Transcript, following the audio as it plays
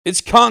It's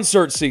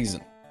concert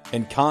season,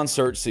 and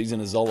concert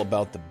season is all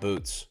about the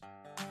boots.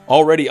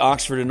 Already,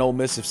 Oxford and Ole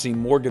Miss have seen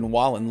Morgan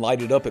Wallen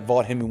light it up at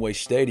Vaught Hemingway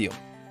Stadium.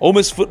 Ole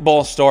Miss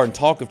football star and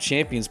Talk of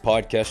Champions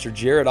podcaster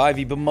Jared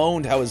Ivey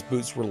bemoaned how his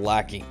boots were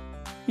lacking.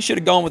 He should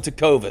have gone with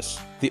Tecovas,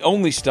 the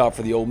only stop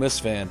for the Ole Miss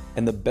fan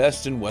and the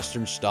best in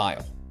Western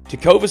style.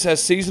 Tecovas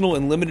has seasonal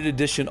and limited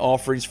edition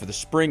offerings for the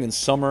spring and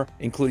summer,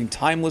 including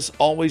timeless,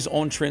 always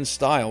on-trend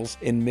styles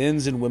in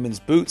men's and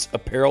women's boots,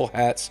 apparel,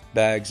 hats,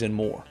 bags, and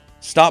more.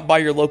 Stop by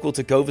your local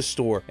Tecovas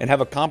store and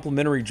have a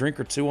complimentary drink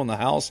or two on the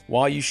house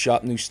while you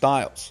shop new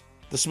styles.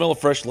 The smell of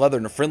fresh leather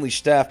and a friendly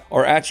staff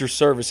are at your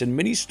service, and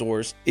many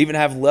stores even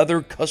have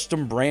leather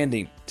custom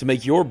branding to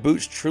make your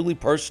boots truly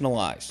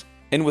personalized.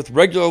 And with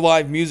regular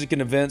live music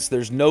and events,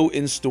 there's no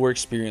in-store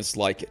experience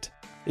like it.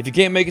 If you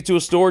can't make it to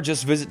a store,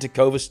 just visit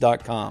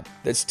Tecovas.com.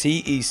 That's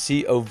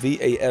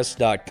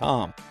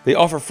Tecovas.com. They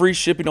offer free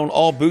shipping on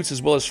all boots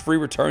as well as free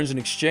returns and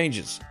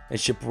exchanges, and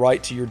ship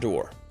right to your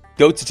door.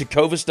 Go to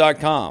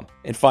Tecovas.com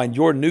and find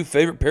your new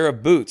favorite pair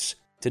of boots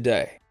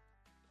today.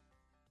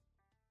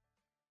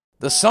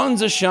 The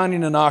sun's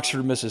shining in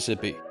Oxford,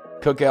 Mississippi.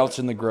 Cookouts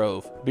in the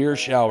Grove, beer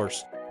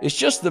showers. It's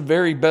just the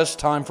very best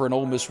time for an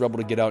Ole Miss Rebel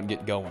to get out and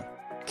get going.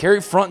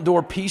 Carry front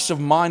door peace of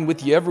mind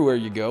with you everywhere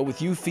you go with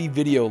UFI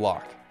Video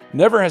Lock.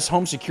 Never has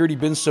home security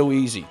been so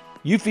easy.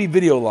 UFI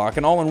Video Lock,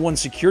 an all-in-one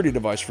security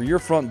device for your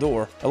front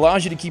door,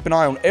 allows you to keep an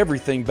eye on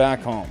everything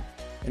back home.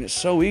 And it's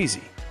so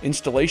easy.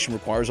 Installation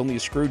requires only a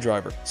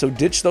screwdriver, so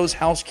ditch those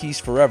house keys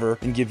forever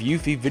and give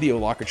UFI Video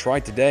Lock a try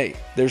today.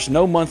 There's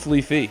no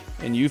monthly fee,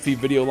 and UFI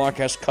Video Lock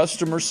has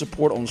customer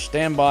support on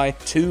standby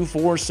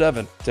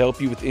 24/7 to help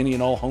you with any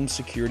and all home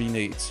security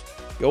needs.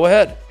 Go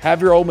ahead,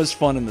 have your Ole Miss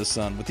fun in the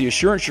sun with the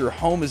assurance your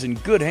home is in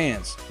good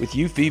hands with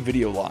UFI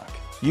Video Lock.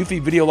 UFI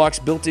Video Lock's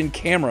built-in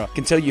camera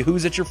can tell you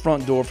who's at your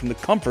front door from the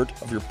comfort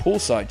of your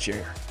poolside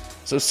chair.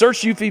 So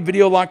search UFI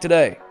Video Lock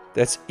today.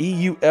 That's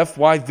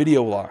EUFY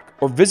Video Lock.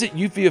 Or visit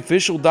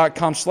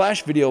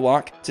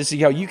UFIofficial.com/videolock to see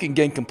how you can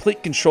gain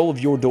complete control of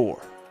your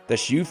door.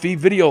 That's UFI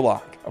Video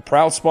Lock, a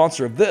proud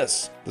sponsor of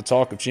this, the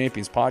Talk of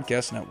Champions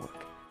Podcast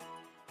Network.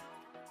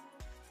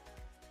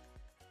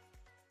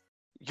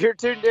 You're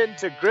tuned in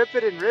to Grip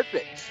It and Rip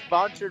It,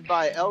 sponsored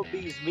by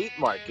LB's Meat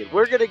Market.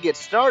 We're going to get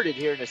started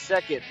here in a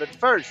second, but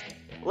first,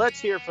 let's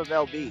hear from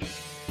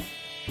LB's.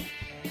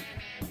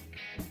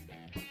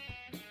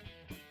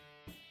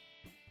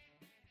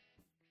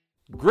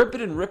 Grip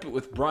It and Rip It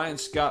with Brian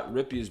Scott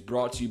Rippey is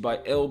brought to you by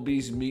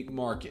LB's Meat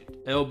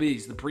Market.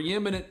 LB's, the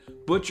preeminent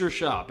butcher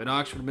shop in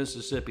Oxford,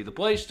 Mississippi, the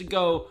place to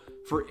go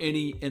for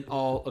any and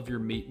all of your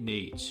meat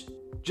needs.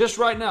 Just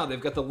right now,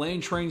 they've got the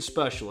Lane Train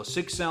Special, a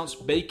 6-ounce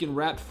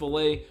bacon-wrapped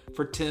filet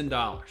for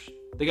 $10.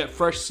 They got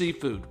fresh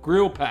seafood,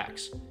 grill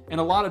packs, and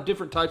a lot of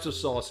different types of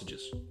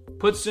sausages.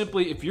 Put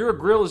simply, if your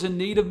grill is in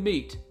need of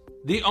meat,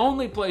 the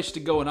only place to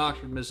go in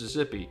Oxford,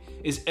 Mississippi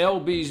is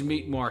LB's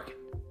Meat Market.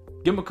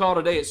 Give them a call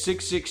today at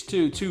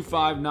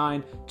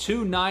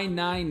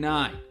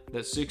 662-259-2999.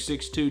 That's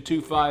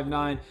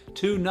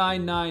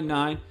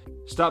 662-259-2999.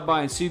 Stop by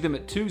and see them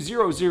at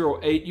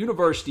 2008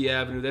 University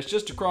Avenue. That's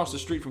just across the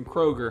street from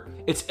Kroger.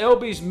 It's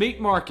LB's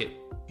Meat Market,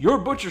 your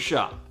butcher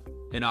shop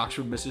in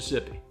Oxford,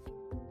 Mississippi.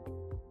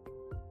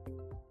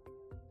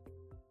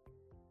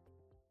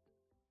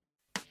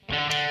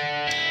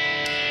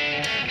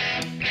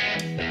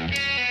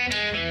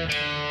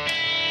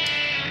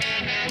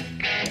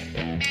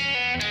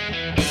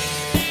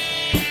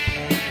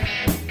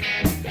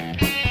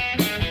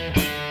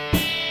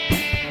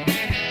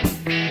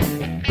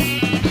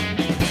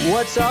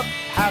 What's up?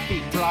 Happy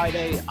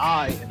Friday.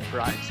 I am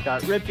Brian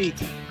Scott Rippey.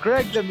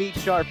 Greg the Meat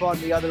Sharp on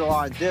the other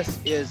line. This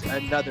is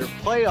another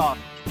playoff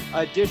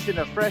edition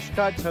of Fresh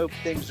Cuts. Hope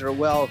things are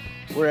well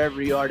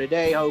wherever you are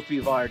today. Hope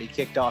you've already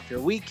kicked off your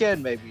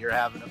weekend. Maybe you're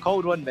having a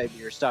cold one. Maybe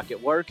you're stuck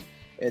at work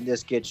and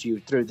this gets you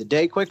through the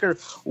day quicker.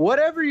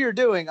 Whatever you're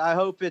doing, I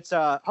hope it's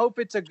a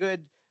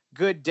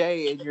good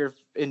day and you're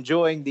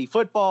enjoying the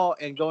football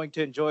and going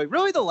to enjoy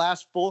really the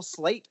last full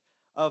slate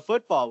of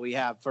football we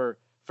have for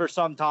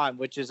some time,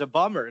 which is a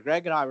bummer.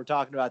 Greg and I were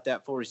talking about that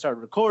before we started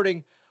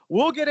recording.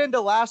 We'll get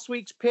into last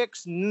week's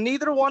picks.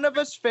 Neither one of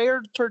us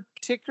fared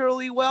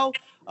particularly well.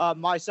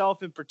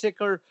 Myself in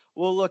particular,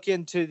 we'll look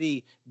into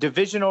the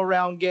divisional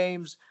round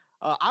games.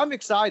 I'm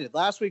excited.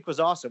 Last week was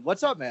awesome.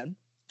 What's up, man?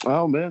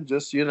 Oh, man,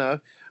 just,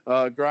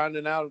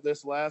 grinding out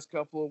this last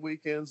couple of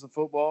weekends of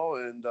football.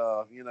 And,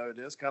 it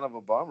is kind of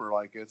a bummer.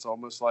 Like, it's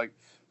almost like,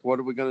 what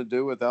are we going to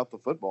do without the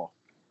football?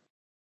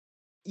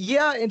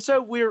 Yeah, and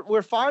so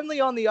we're finally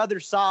on the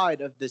other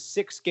side of the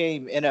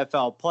 6-game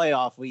NFL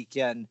playoff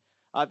weekend.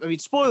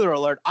 Spoiler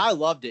alert, I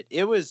loved it.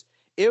 It was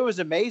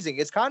amazing.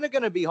 It's kind of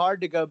going to be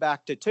hard to go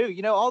back to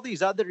 2. All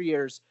these other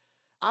years,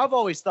 I've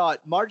always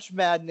thought March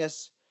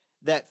Madness,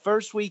 that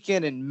first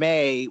weekend in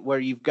May where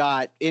you've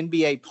got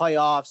NBA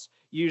playoffs,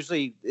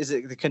 usually is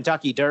it the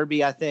Kentucky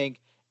Derby, I think,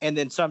 and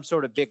then some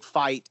sort of big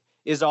fight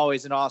is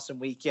always an awesome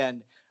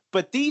weekend.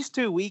 But these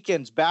 2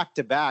 weekends back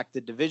to back, the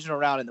divisional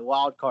round and the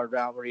wild card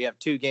round, where you have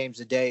 2 games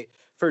a day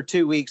for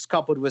 2 weeks,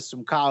 coupled with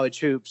some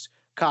college hoops,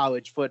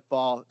 college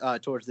football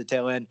towards the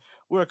tail end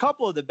were a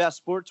couple of the best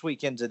sports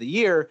weekends of the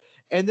year.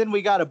 And then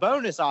we got a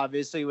bonus,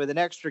 obviously, with an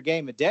extra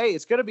game a day.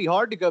 It's going to be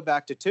hard to go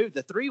back to 2.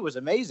 The 3 was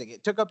amazing.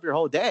 It took up your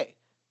whole day.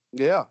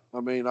 Yeah,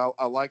 I mean,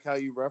 I like how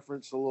you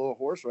referenced a little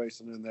horse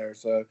racing in there.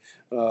 So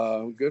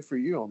good for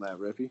you on that,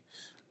 Rippy.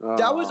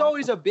 That was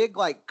always a big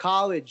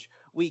college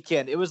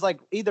weekend. It was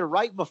either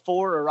right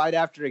before or right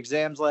after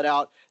exams let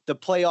out. The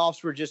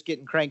playoffs were just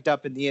getting cranked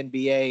up in the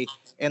NBA,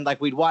 and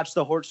we'd watch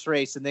the horse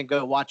race and then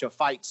go watch a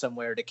fight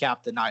somewhere to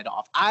cap the night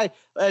off. I,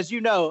 as you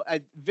know,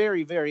 a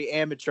very, very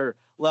amateur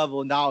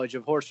level knowledge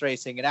of horse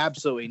racing and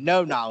absolutely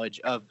no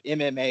knowledge of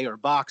MMA or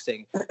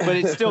boxing, but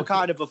it's still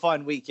kind of a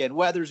fun weekend.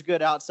 Weather's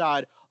good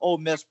outside. Ole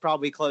Miss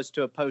probably close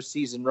to a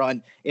postseason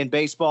run in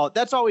baseball.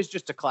 That's always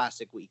just a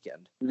classic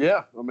weekend.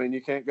 Yeah, I mean,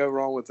 you can't go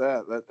wrong with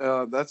that.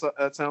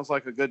 That sounds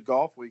like a good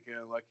golf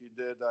weekend, like you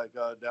did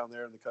down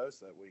there in the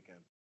coast that weekend.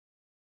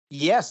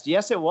 Yes,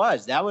 it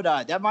was.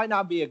 That might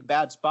not be a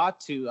bad spot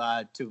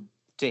to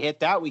hit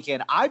that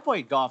weekend. I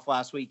played golf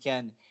last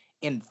weekend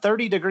in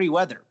 30-degree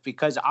weather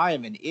because I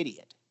am an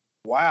idiot.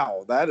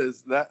 Wow, that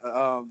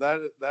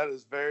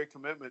is very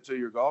commitment to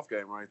your golf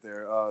game right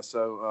there.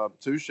 So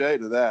touche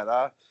to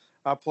that.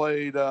 I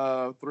played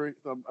probably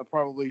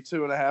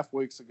 2.5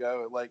 weeks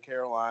ago at Lake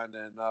Caroline,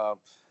 and I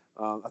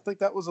think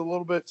that was a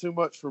little bit too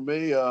much for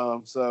me.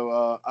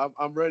 So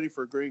I'm ready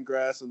for green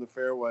grass in the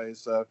fairways.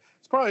 So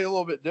it's probably a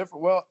little bit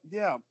different. Well,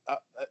 yeah.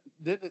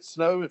 Didn't it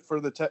snow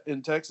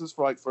in Texas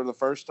for the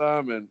first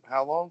time in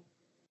how long?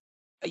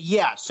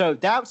 Yeah. So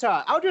that's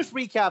I'll just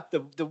recap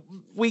the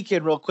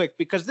weekend real quick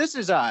because this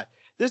is a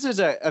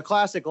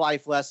classic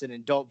life lesson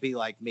and don't be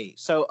like me.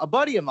 So a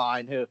buddy of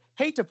mine who,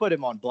 hate to put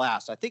him on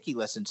blast, I think he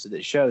listens to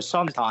this show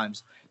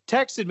sometimes,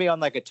 texted me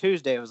on a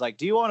Tuesday. It was like,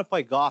 do you want to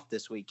play golf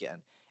this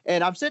weekend?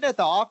 And I'm sitting at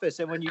the office,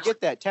 and when you get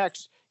that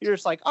text, you're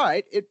just like, all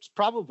right, it's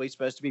probably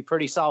supposed to be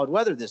pretty solid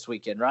weather this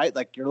weekend, right?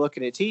 You're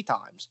looking at tee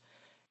times.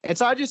 And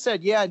so I just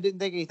said, yeah, and didn't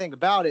think anything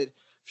about it.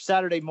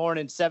 Saturday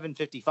morning,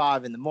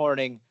 7:55 in the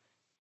morning.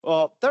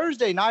 Well,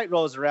 Thursday night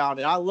rolls around,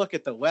 and I look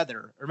at the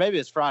weather, or maybe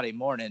it's Friday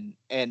morning,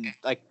 and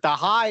the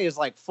high is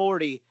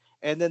 40,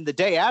 and then the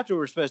day after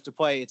we're supposed to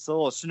play, it's a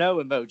little snow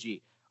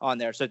emoji on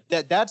there. So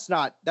that's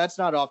not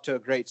off to a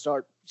great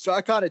start. So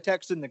I kind of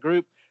texted in the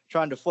group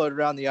trying to float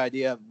around the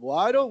idea of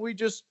why don't we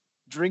just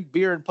drink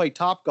beer and play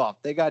Topgolf?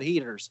 They got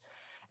heaters,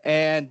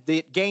 and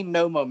it gained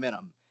no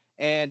momentum.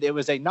 And it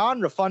was a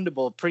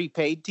non-refundable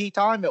prepaid tee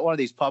time at one of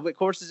these public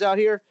courses out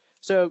here.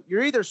 So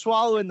you're either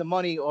swallowing the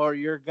money or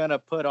you're going to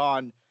put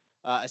on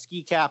a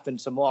ski cap and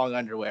some long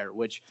underwear,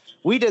 which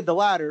we did the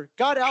latter.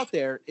 Got out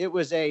there. It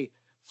was a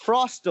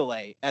frost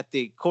delay at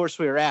the course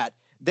we were at.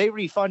 They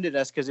refunded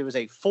us because it was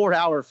a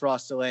 4-hour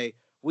frost delay.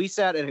 We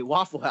sat at a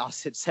Waffle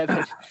House at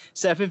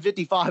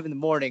 7:55 in the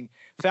morning,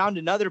 found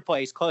another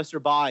place closer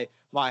by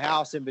my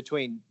house in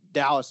between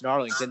Dallas and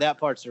Arlington. That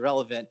part's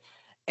irrelevant.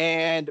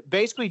 And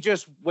basically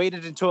just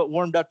waited until it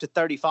warmed up to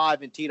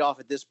 35 and teed off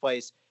at this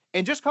place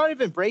and just kind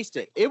of embraced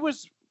it. It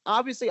was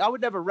obviously, I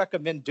would never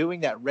recommend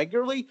doing that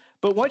regularly,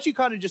 but once you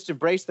kind of just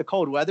embrace the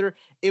cold weather,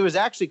 it was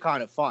actually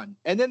kind of fun.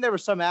 And then there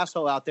was some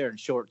asshole out there in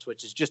shorts,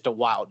 which is just a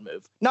wild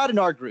move. Not in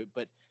our group,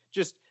 but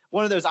just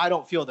one of those I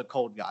don't feel the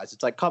cold guys.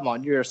 It's like, come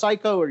on, you're a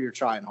psycho or you're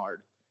trying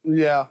hard.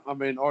 Yeah, I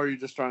mean, or you're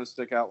just trying to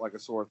stick out like a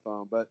sore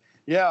thumb. But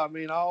yeah, I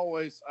mean, I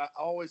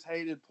always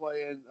hated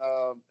playing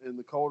in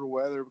the colder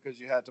weather because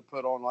you had to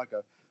put on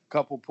a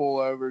couple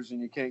pullovers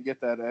and you can't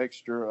get that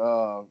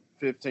extra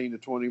 15 to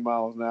 20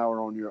 miles an hour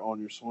on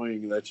your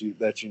swing that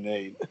you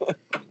need.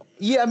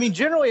 Yeah, I mean,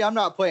 generally I'm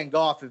not playing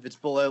golf if it's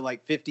below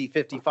 50,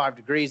 55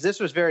 degrees.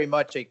 This was very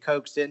much a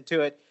coaxed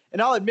into it.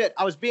 And I'll admit,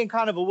 I was being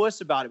kind of a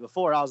wuss about it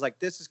before. I was like,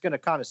 this is going to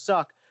kind of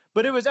suck.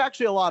 But it was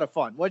actually a lot of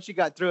fun. Once you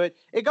got through it,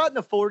 it got in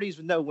the 40s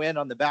with no wind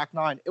on the back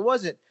nine. It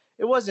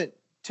wasn't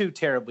too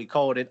terribly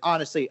cold. And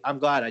honestly, I'm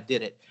glad I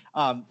did it.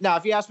 Now,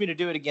 if you asked me to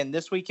do it again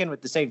this weekend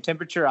with the same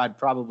temperature, I'd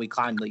probably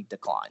kindly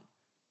decline.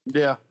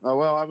 Yeah.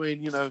 Well, I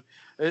mean,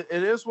 it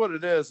is what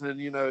it is. And,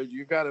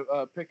 you got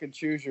to pick and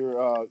choose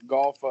your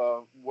golf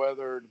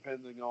weather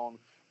depending on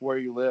where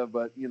you live.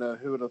 But,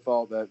 who would have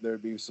thought that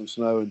there'd be some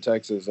snow in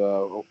Texas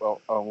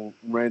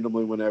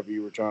randomly whenever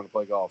you were trying to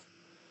play golf?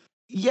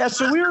 Yeah,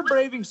 so we were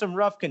braving some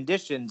rough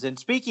conditions. And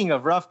speaking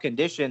of rough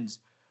conditions,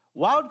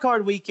 wild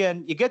card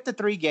weekend, you get the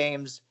 3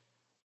 games.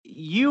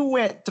 You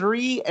went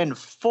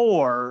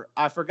 3-4.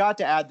 I forgot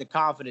to add the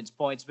confidence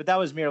points, but that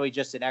was merely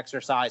just an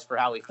exercise for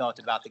how we felt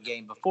about the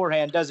game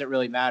beforehand. Doesn't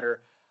really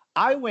matter.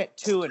 I went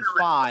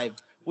 2-5.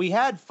 We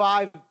had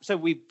 5, so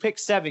we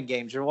picked 7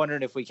 games. You're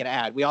wondering if we can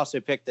add. We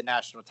also picked the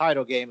national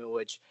title game in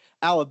which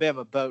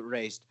Alabama boat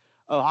raced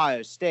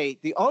Ohio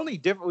State. The only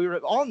difference, we were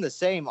on the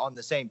same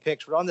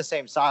picks. We're on the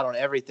same side on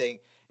everything,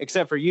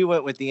 except for you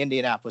went with the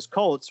Indianapolis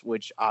Colts,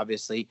 which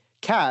obviously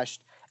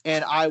cashed,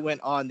 and I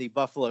went on the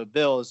Buffalo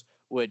Bills,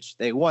 which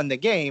they won the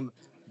game,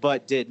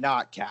 but did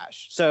not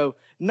cash. So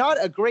not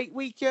a great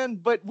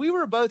weekend, but we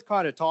were both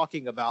kind of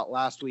talking about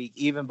last week,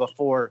 even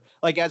before,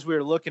 as we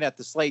were looking at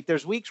the slate,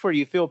 there's weeks where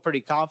you feel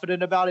pretty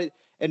confident about it.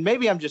 And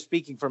maybe I'm just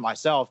speaking for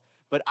myself,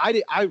 but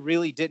I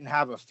really didn't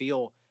have a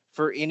feel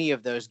for any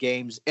of those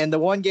games. And the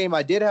one game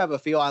I did have a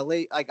feel, I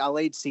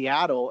laid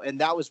Seattle, and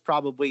that was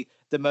probably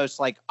the most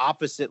like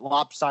opposite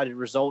lopsided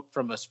result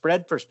from a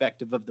spread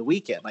perspective of the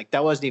weekend. Like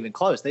that wasn't even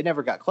close. They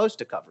never got close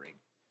to covering.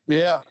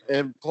 Yeah,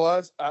 and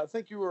plus I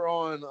think you were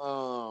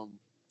on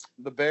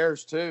the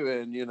Bears too,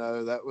 and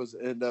that was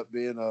end up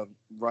being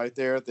right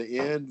there at the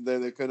end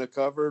that they couldn't have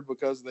covered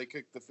because they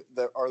kicked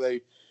or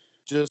they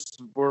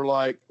just were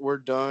like, we're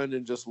done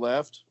and just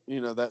left,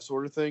 that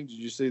sort of thing. Did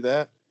you see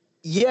that?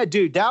 Yeah,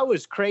 dude, that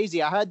was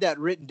crazy. I had that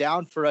written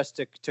down for us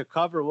to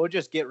cover. We'll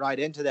just get right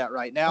into that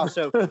right now.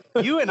 So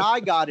you and I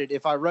got it,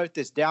 if I wrote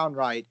this down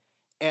right,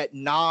 at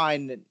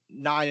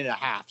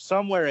 9.5,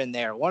 somewhere in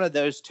there, one of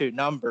those two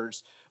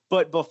numbers.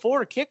 But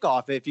before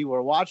kickoff, if you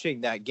were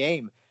watching that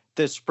game,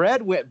 the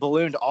spread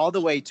ballooned all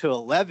the way to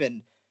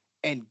 11,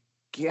 and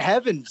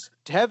heavens,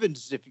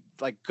 if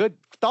like good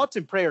thoughts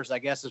and prayers, I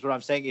guess is what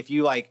I'm saying. If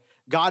you like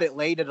got it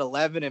late at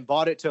 11 and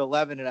bought it to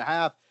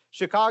 11.5,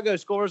 Chicago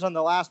scores on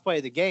the last play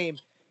of the game.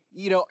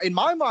 In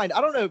my mind,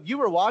 I don't know if you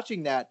were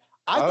watching that.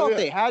 I thought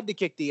they had to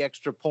kick the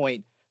extra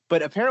point,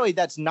 but apparently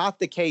that's not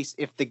the case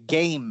if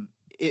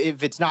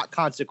it's not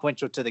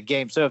consequential to the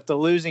game. So if the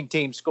losing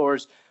team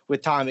scores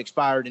with time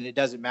expired and it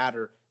doesn't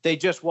matter, they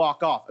just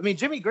walk off. I mean,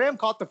 Jimmy Graham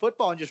caught the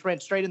football and just ran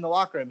straight in the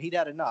locker room. He'd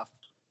had enough.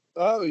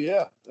 Oh,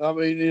 yeah. I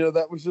mean,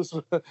 that was just,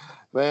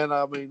 man,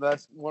 I mean,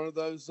 that's one of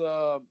those,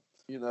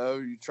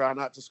 you try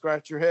not to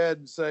scratch your head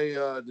and say,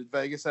 did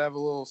Vegas have a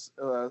little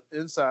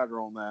insider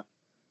on that?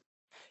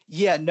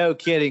 Yeah, no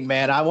kidding,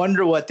 man. I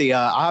wonder what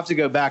I'll have to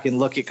go back and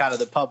look at kind of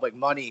the public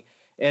money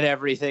and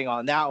everything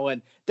on that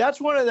one. That's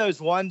one of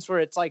those ones where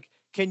it's like,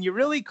 can you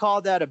really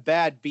call that a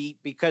bad beat?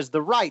 Because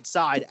the right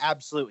side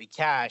absolutely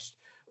cashed.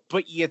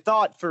 But you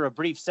thought for a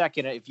brief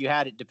second, if you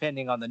had it,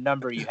 depending on the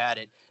number you had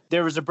it,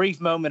 there was a brief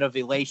moment of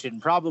elation,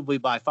 probably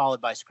followed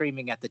by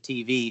screaming at the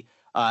TV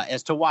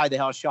as to why the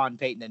hell Sean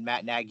Payton and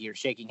Matt Nagy are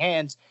shaking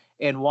hands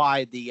and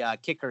why the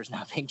kicker is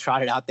not being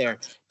trotted out there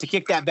to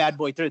kick that bad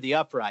boy through the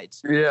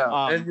uprights. Yeah,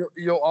 and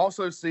you'll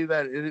also see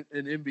that in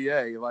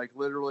NBA, like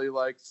literally,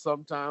 like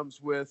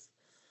sometimes with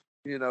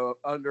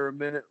under a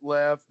minute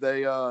left,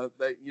 they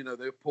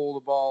pull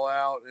the ball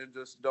out and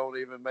just don't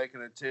even make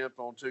an attempt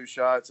on two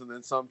shots, and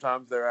then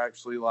sometimes they're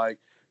actually like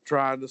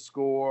trying to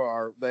score,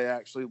 or they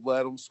actually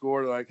let them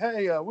score. They're like,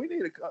 hey, we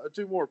need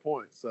 2 more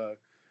points. So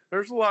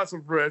there's lots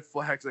of red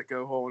flags that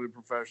go on in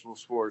professional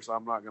sports.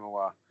 I'm not gonna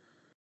lie.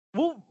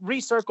 We'll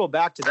recircle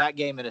back to that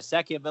game in a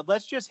second, but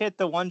let's just hit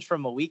the ones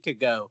from a week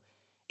ago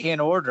in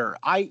order.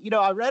 I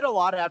read a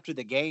lot after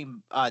the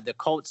game, the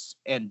Colts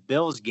and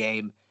Bills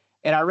game.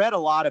 And I read a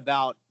lot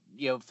about,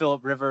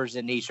 Phillip Rivers,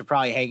 and he should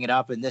probably hang it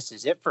up, and this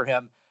is it for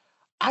him.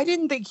 I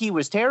didn't think he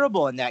was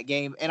terrible in that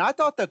game, and I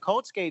thought the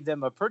Colts gave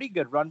them a pretty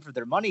good run for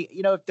their money.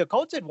 If the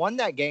Colts had won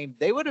that game,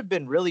 they would have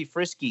been really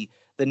frisky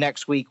the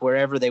next week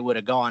wherever they would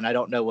have gone. I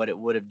don't know what it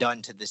would have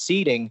done to the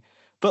seeding.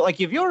 But,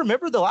 like, if you'll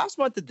remember the last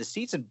month of the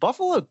season,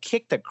 Buffalo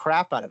kicked the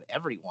crap out of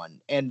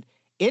everyone. And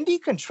Indy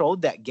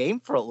controlled that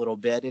game for a little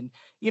bit. And,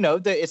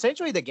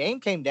 essentially the game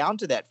came down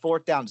to that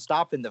 4th down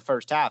stop in the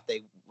first half.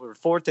 They were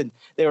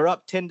they were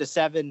up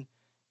 10-7,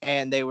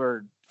 and they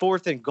were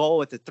 4th and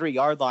goal at the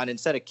 3-yard line.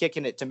 Instead of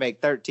kicking it to make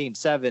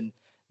 13-7,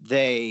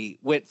 they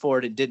went for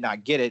it and did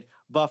not get it.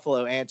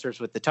 Buffalo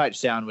answers with the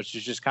touchdown, which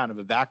is just kind of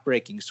a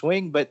backbreaking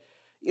swing. But,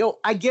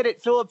 I get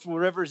it. Phillip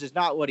Rivers is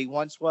not what he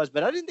once was,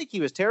 but I didn't think he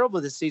was terrible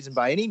this season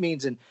by any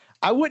means. And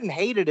I wouldn't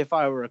hate it if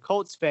I were a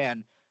Colts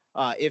fan,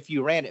 if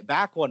you ran it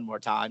back one more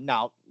time.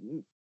 Now,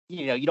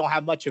 you don't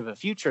have much of a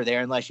future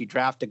there unless you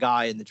draft a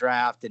guy in the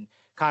draft and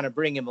kind of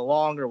bring him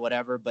along or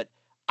whatever. But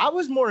I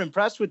was more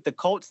impressed with the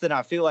Colts than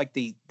I feel like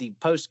the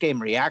post-game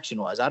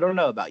reaction was. I don't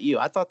know about you.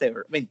 I thought they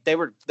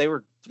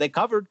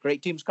covered.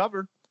 Great teams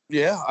covered.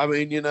 Yeah, I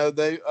mean,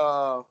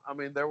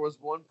 there was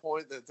one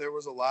point that there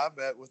was a live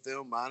bet with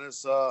them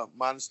minus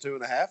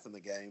 2.5 in the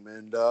game,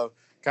 and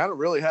kind of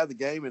really had the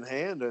game in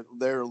hand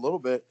there a little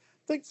bit.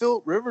 I think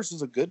Phillip Rivers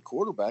is a good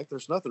quarterback.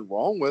 There's nothing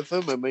wrong with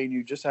him. I mean,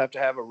 you just have to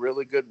have a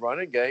really good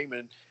running game,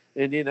 and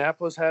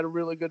Indianapolis had a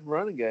really good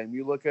running game.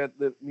 You look at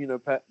the,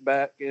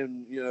 back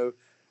in,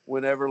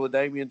 whenever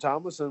LaDainian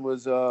Tomlinson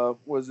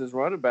was his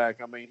running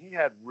back. I mean, he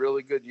had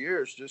really good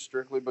years just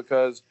strictly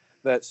because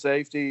that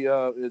safety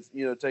is,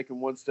 taking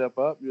one step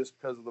up just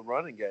because of the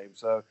running game.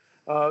 So,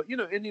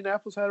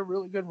 Indianapolis had a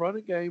really good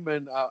running game,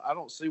 and I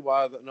don't see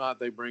why not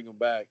they bring them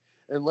back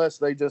unless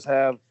they just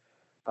have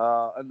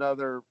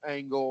another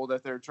angle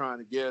that they're trying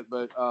to get.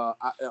 But,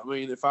 I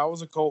mean, if I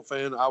was a Colt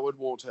fan, I would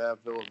want to have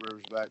Phillip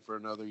Rivers back for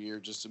another year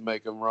just to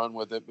make them run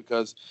with it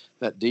because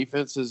that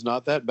defense is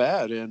not that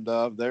bad. And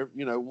they're,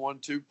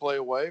 1-2 play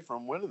away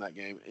from winning that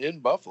game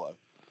in Buffalo.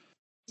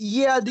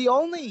 Yeah, the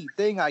only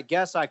thing I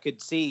guess I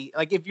could see,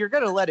 like if you're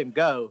going to let him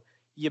go,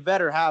 you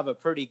better have a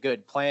pretty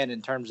good plan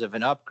in terms of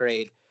an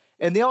upgrade.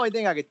 And the only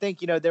thing I could think,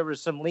 there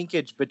was some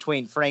linkage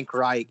between Frank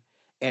Reich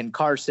and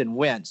Carson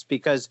Wentz,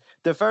 because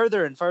the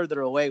further and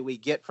further away we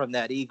get from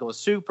that Eagles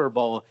Super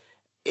Bowl,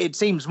 it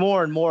seems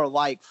more and more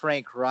like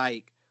Frank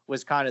Reich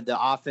was kind of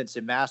the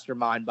offensive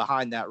mastermind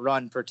behind that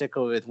run,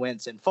 particularly with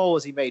Wentz and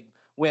Foles. He made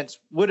Wentz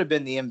would have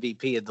been the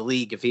MVP of the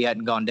league if he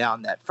hadn't gone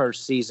down that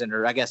first season,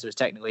 or I guess it was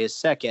technically his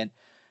second.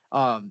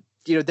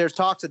 There's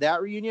talks of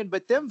that reunion,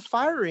 but them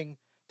firing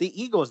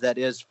the Eagles, that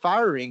is,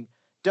 firing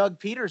Doug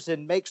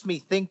Peterson, makes me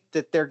think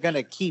that they're going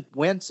to keep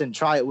Wentz and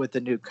try it with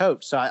the new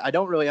coach. So I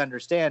don't really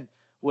understand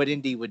what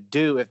Indy would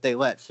do if they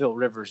let Phil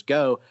Rivers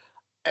go.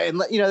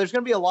 And, there's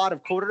going to be a lot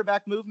of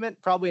quarterback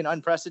movement, probably an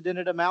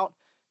unprecedented amount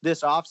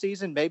this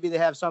offseason. Maybe they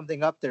have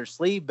something up their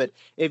sleeve, but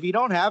if you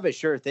don't have a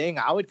sure thing,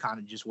 I would kind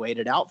of just wait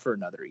it out for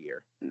another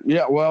year.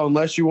 Yeah, well,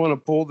 unless you want to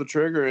pull the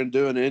trigger and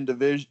do an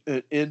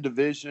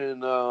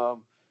in-division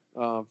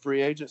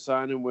free agent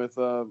signing with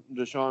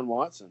Deshaun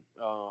Watson.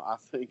 I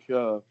think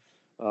you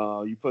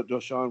put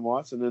Deshaun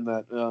Watson in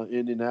that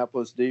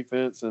Indianapolis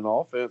defense and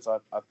offense. I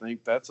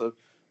think that's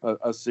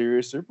a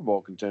serious Super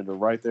Bowl contender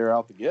right there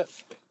out the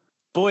gate.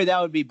 Boy,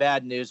 that would be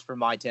bad news for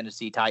my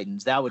Tennessee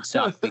Titans. That would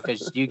suck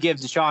because you give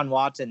Deshaun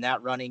Watson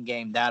that running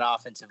game, that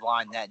offensive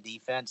line, that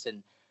defense,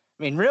 and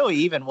I mean, really,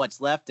 even what's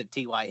left of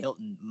T.Y.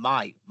 Hilton,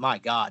 my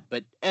God.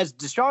 But as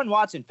Deshaun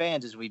Watson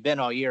fans, as we've been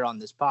all year on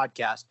this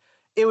podcast,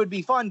 it would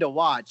be fun to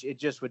watch. It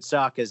just would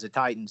suck as a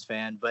Titans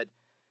fan. But,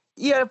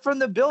 yeah, from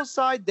the Bills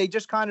side, they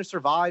just kind of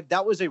survived.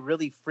 That was a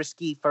really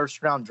frisky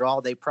first-round draw.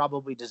 They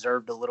probably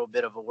deserved a little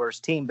bit of a worse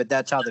team, but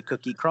that's how the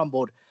cookie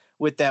crumbled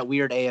with that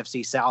weird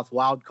AFC South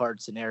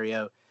wildcard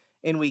scenario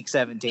in Week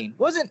 17.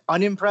 Wasn't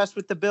unimpressed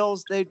with the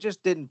Bills. They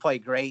just didn't play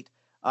great.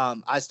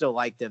 I still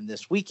like them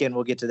this weekend.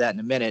 We'll get to that in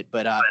a minute.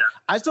 But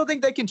I still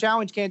think they can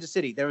challenge Kansas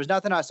City. There was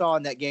nothing I saw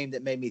in that game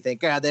that made me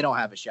think, they don't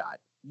have a shot.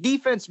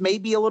 Defense may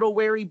be a little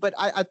wary, but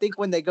I think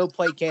when they go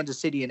play Kansas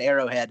City and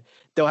Arrowhead,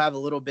 they'll have a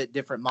little bit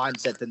different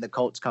mindset than the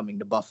Colts coming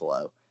to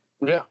Buffalo.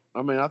 Yeah,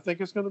 I mean, I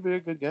think it's going to be a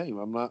good game.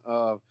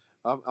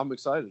 I'm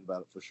excited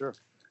about it for sure.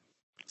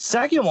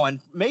 Second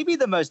one, maybe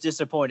the most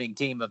disappointing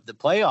team of the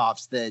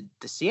playoffs, the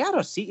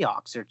Seattle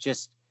Seahawks are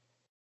just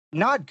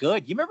not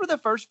good. You remember the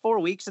first 4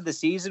 weeks of the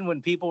season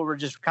when people were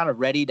just kind of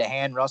ready to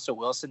hand Russell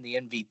Wilson the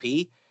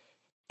MVP?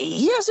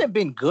 He hasn't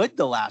been good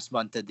the last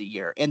month of the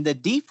year, and the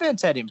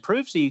defense had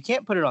improved, so you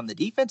can't put it on the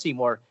defense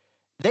anymore.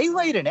 They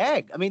laid an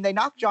egg. I mean, they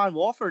knocked John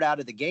Wolford out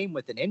of the game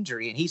with an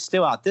injury, and he's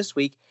still out this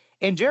week.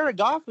 And Jared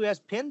Goff, who has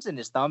pins in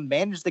his thumb,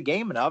 managed the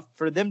game enough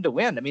for them to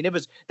win. I mean,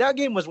 that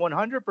game was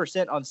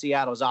 100% on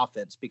Seattle's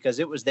offense because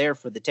it was there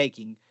for the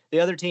taking. The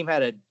other team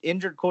had an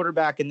injured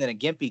quarterback and then a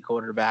gimpy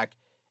quarterback,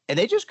 and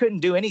they just couldn't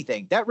do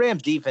anything. That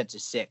Rams defense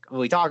is sick.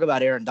 We talk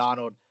about Aaron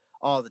Donald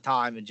all the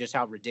time and just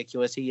how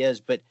ridiculous he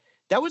is, but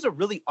that was a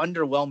really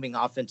underwhelming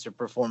offensive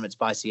performance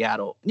by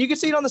Seattle. And you can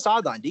see it on the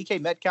sideline. DK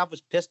Metcalf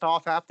was pissed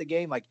off half the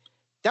game. Like,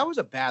 that was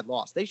a bad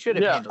loss. They should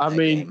have handled that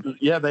game.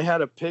 Yeah, they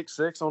had a pick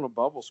six on a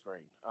bubble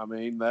screen. I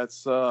mean,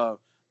 that's how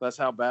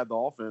bad the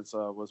offense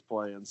was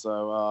playing.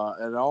 So,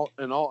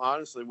 in all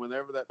honesty,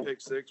 whenever that pick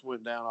six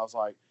went down, I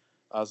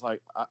was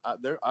like, I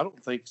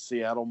don't think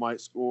Seattle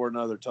might score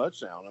another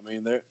touchdown. I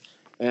mean,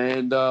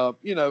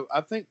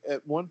 I think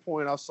at one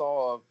point I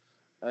saw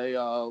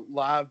a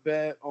live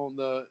bet on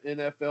the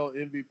NFL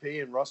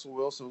MVP, and Russell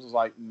Wilson was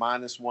like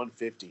minus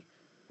 150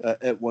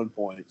 at one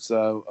point.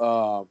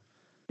 So,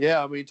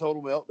 yeah, I mean,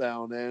 total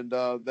meltdown.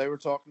 And they were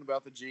talking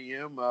about the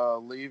GM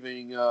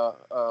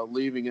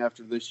leaving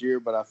after this year,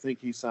 but I think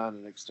he signed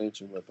an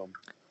extension with them.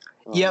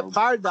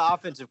 Fired the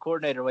offensive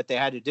coordinator. What they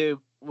had to do,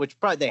 which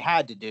probably they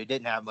had to do,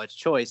 didn't have much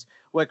choice.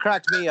 What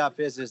cracked me up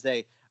is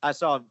I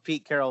saw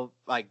Pete Carroll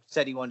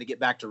said he wanted to get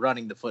back to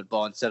running the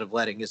football instead of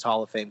letting his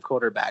Hall of Fame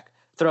quarterback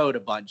throw it a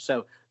bunch.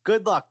 So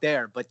good luck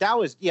there. But that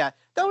was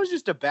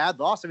just a bad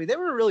loss. I mean, they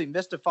were a really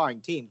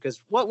mystifying team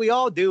because what we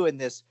all do in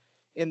this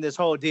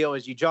whole deal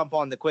is you jump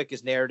on the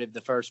quickest narrative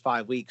the first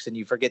 5 weeks and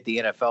you forget the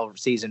NFL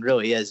season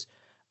really is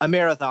a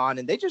marathon.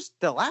 And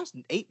the last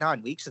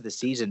 8-9 weeks of the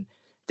season,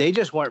 they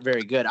just weren't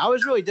very good. I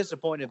was really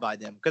disappointed by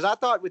them because I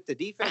thought with the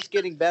defense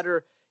getting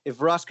better, if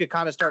Russ could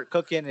kind of start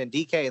cooking and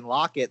DK and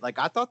Lockett,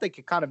 I thought they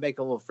could kind of make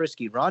a little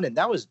frisky run. And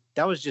that was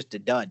just a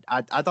dud.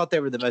 I thought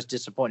they were the most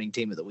disappointing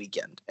team of the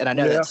weekend. And I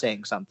know that's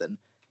saying something.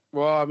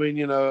 Well, I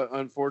mean,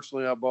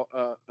 unfortunately,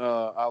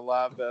 I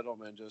live bet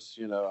them and just,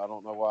 I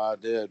don't know why I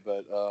did,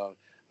 but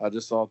I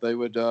just thought they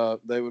would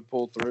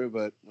pull through.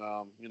 But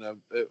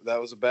that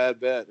was a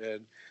bad bet,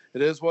 and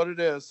it is what it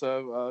is.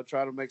 So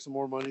try to make some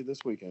more money this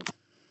weekend.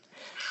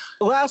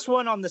 The last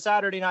one on the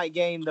Saturday night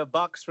game, the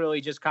Bucs really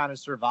just kind of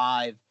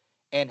survive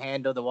and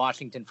handle the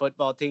Washington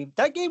football team.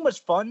 That game was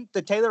fun.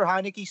 The Taylor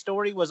Heineke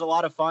story was a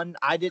lot of fun.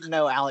 I didn't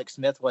know Alex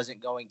Smith wasn't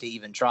going to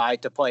even try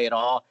to play at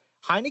all.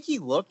 Heineke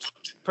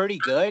looked pretty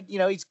good.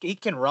 He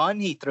can run.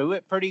 He threw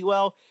it pretty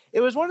well. It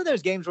was one of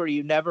those games where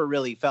you never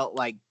really felt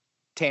like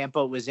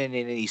Tampa was in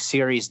any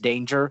serious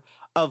danger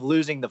of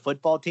losing the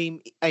football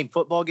game,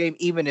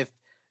 even if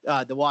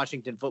the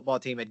Washington football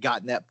team had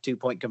gotten that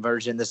 2-point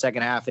conversion in the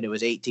second half and it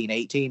was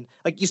 18-18.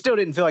 You still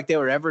didn't feel like they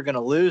were ever going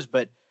to lose.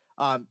 But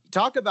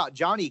talk about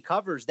Johnny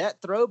covers.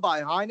 That throw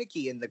by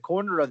Heineke in the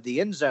corner of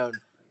the end zone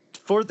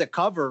for the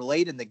cover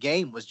late in the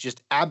game was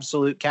just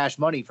absolute cash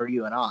money for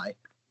you and I.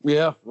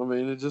 Yeah, I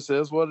mean, it just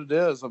is what it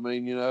is. I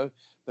mean,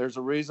 there's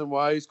a reason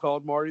why he's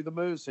called Marty the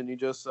Moose, and he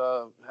just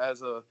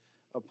has a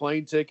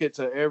plane ticket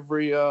to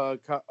every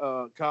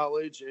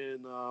college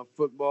and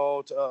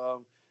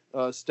football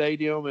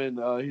stadium,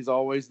 and he's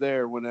always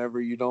there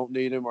whenever you don't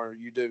need him or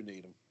you do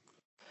need him.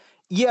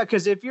 Yeah,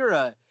 because if you're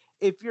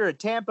a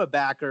Tampa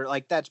backer,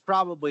 like that's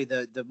probably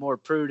the more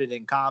prudent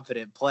and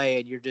confident play,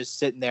 and you're just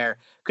sitting there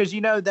because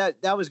you know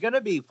that was going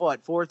to be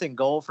what, 4th and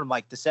goal from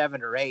like the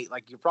 7 or 8.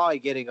 Like you're probably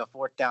getting a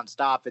 4th down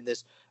stop, and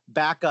this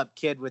backup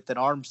kid with an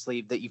arm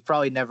sleeve that you've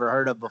probably never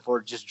heard of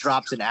before just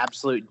drops an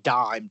absolute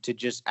dime to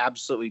just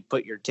absolutely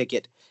put your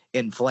ticket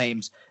in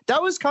flames.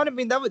 That was kind of, I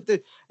mean, that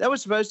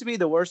was supposed to be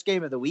the worst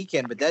game of the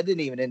weekend, but that didn't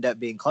even end up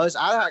being close.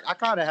 I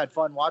kind of had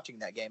fun watching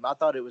that game. I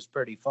thought it was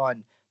pretty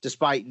fun,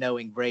 despite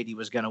knowing Brady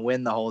was going to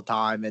win the whole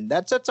time. And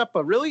that sets up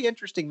a really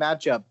interesting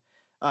matchup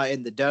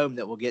in the Dome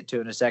that we'll get to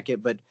in a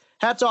second. But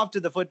hats off to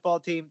the football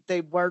team.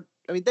 They were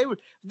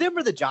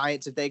the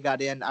Giants. If they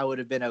got in, I would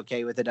have been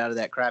okay with it out of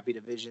that crappy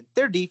division.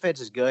 Their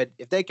defense is good.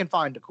 If they can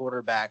find a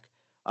quarterback,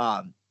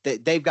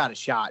 they've got a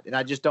shot. And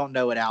I just don't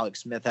know what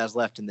Alex Smith has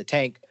left in the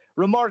tank.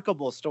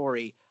 Remarkable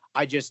story.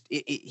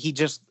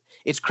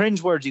 It's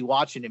cringeworthy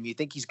watching him. You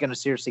think he's going to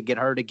seriously get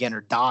hurt again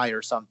or die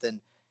or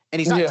something. And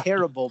he's not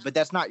terrible, but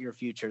that's not your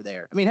future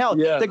there. I mean, hell,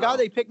 guy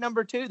they picked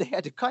number 2, they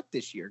had to cut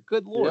this year.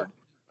 Good Lord.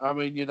 Yeah. I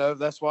mean,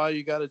 that's why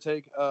you got to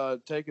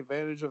take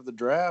advantage of the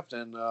draft.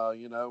 And,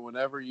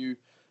 whenever you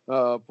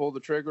pull the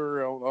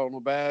trigger on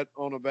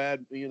a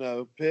bad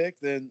pick,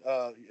 then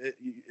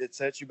it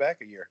sets you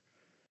back a year.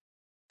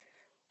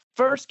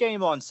 First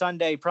game on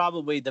Sunday,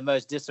 probably the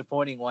most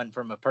disappointing one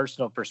from a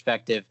personal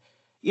perspective.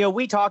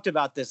 We talked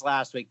about this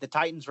last week. The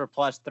Titans were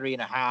plus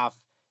 3.5.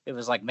 It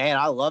was like, man,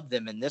 I love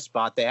them in this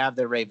spot. They have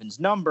their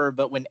Ravens number,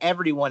 but when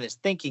everyone is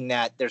thinking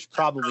that, there's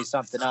probably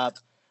something up.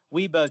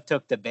 We both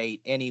took the bait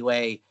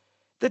anyway.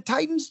 The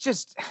Titans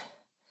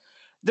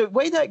the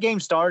way that game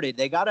started,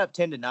 they got up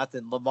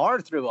 10-0.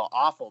 Lamar threw an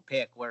awful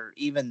pick where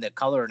even the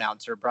color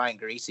announcer, Brian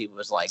Greasy,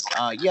 was like,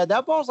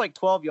 that ball's like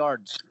 12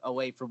 yards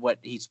away from what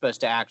he's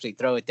supposed to actually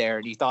throw it there.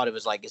 And he thought it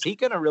was like, is he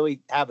going to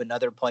really have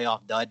another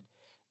playoff dud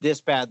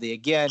this badly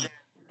again?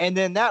 And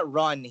then that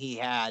run he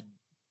had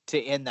to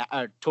end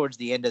towards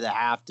the end of the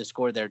half to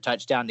score their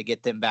touchdown to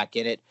get them back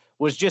in it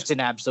was just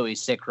an absolutely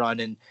sick run.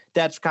 And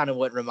that's kind of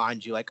what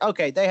reminds you, like,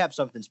 okay, they have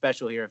something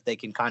special here if they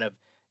can kind of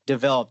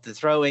develop the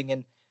throwing.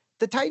 And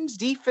the Titans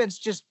defense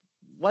just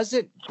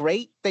wasn't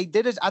great.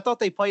 I thought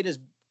they played as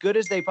good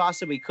as they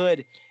possibly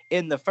could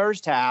in the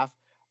first half,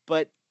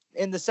 but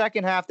in the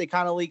second half, they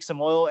kind of leaked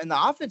some oil, and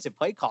the offensive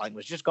play calling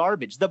was just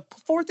garbage. The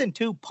 4th and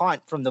 2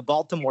 punt from the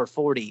Baltimore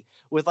 40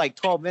 with like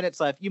 12 minutes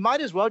left, you might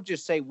as well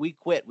just say, we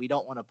quit. We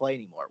don't want to play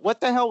anymore. What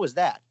the hell was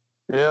that?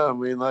 Yeah, I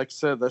mean, like I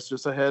said, that's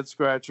just a head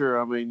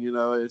scratcher. I mean,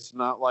 it's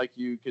not like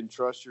you can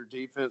trust your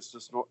defense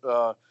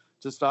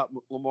to stop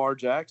Lamar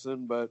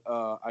Jackson, but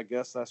I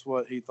guess that's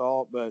what he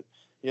thought. But,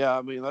 yeah,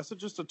 I mean, that's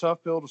just a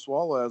tough pill to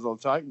swallow as a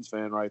Titans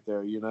fan right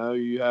there.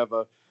 You have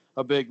a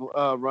big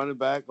running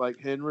back like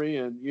Henry,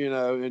 and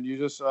and you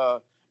just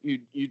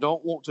you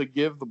don't want to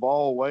give the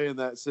ball away in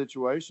that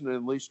situation, and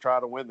at least try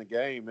to win the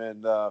game.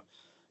 And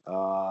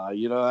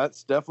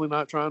that's definitely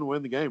not trying to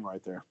win the game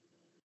right there.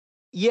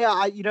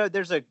 Yeah,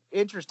 there's an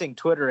interesting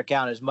Twitter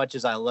account, as much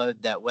as I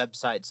load that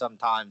website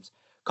sometimes,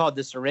 called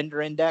the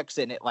Surrender Index,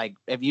 and it, like,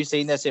 have you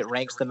seen this? It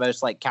ranks the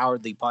most like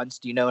cowardly punts.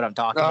 Do you know what I'm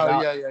talking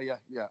about?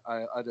 Yeah.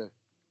 I do.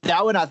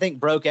 That one I think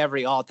broke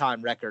every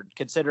all-time record,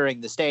 considering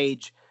the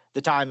stage,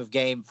 the time of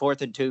game,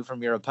 4th and 2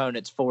 from your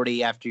opponent's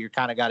 40 after you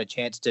kind of got a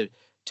chance to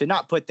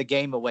not put the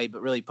game away,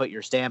 but really put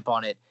your stamp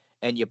on it,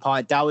 and you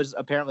punt. That was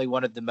apparently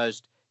one of the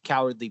most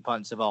cowardly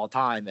punts of all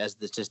time, as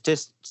the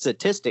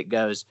statistic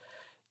goes.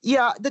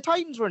 Yeah, the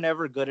Titans were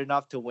never good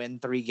enough to win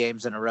 3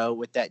 games in a row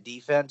with that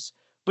defense,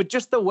 but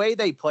just the way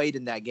they played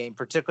in that game,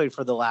 particularly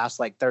for the last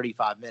like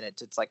 35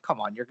 minutes, it's like,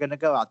 come on, you're going to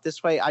go out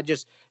this way.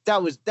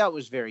 That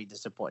was very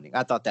disappointing.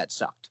 I thought that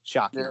sucked,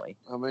 shockingly.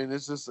 Yeah, I mean,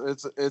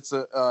 it's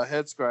a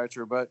head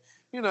scratcher, but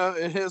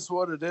it is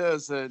what it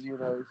is, and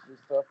it's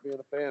just tough being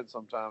a fan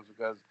sometimes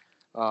because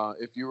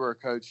if you were a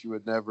coach, you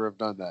would never have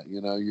done that.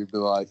 You'd be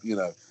like,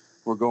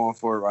 we're going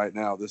for it right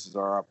now. This is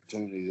our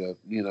opportunity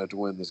to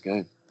win this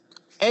game.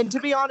 And to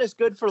be honest,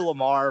 good for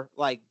Lamar.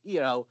 Like,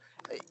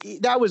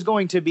 that was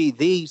going to be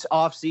the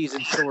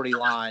offseason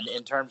storyline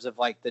in terms of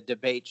like the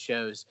debate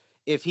shows.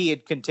 If he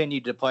had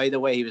continued to play the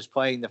way he was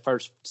playing the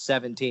first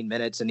 17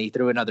 minutes and he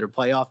threw another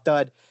playoff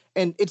dud,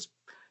 and it's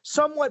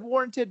somewhat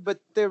warranted,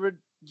 but that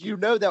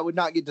would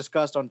not get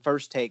discussed on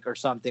First Take or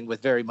something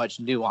with very much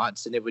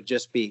nuance, and it would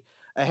just be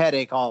a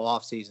headache all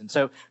offseason.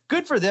 So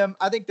good for them.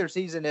 I think their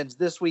season ends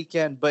this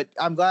weekend, but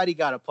I'm glad he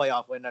got a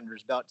playoff win under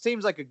his belt.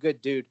 Seems like a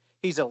good dude.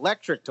 He's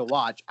electric to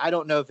watch. I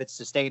don't know if it's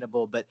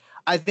sustainable, but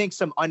I think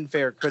some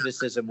unfair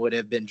criticism would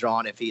have been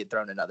drawn if he had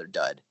thrown another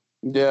dud.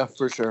 Yeah,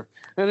 for sure.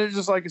 And it's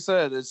just like I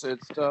said, it's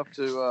tough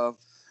to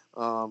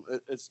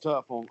it's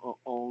tough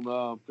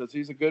on because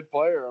he's a good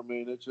player. I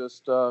mean, it's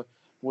just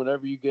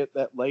whenever you get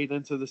that late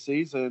into the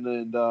season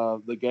and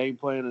the game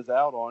plan is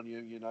out on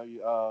you,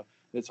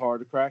 it's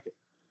hard to crack it.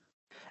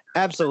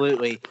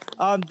 Absolutely.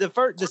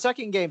 The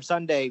second game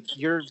Sunday,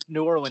 your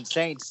New Orleans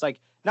Saints, like,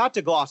 not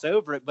to gloss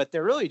over it, but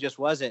there really just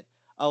wasn't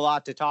a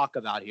lot to talk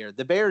about here.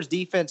 The Bears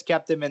defense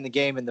kept them in the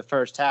game in the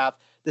first half.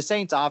 The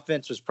Saints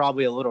offense was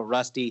probably a little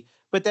rusty,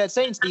 but that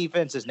Saints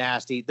defense is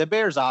nasty. The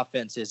Bears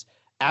offense is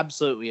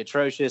absolutely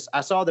atrocious.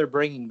 I saw they're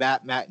bringing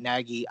back Matt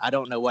Nagy. I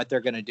don't know what they're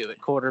going to do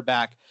at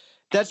quarterback.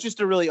 That's just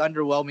a really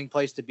underwhelming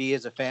place to be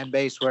as a fan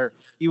base, where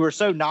you were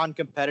so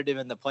non-competitive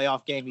in the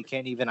playoff game. You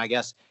can't even, I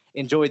guess,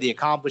 enjoy the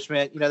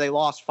accomplishment. They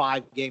lost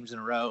 5 games in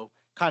a row,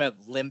 kind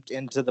of limped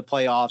into the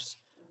playoffs.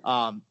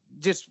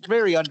 Just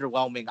very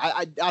underwhelming.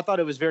 I thought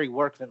it was very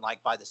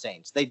workmanlike by the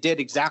Saints. They did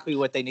exactly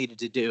what they needed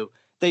to do.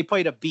 They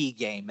played a B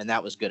game, and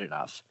that was good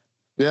enough.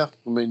 Yeah,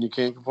 I mean, you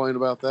can't complain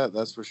about that.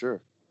 That's for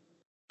sure.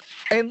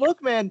 And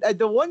look, man,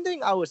 the one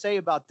thing I would say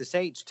about the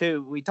Saints,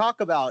 too, we talk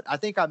about, I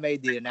think I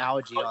made the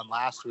analogy on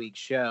last week's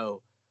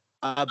show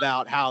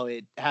about how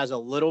it has a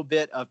little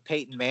bit of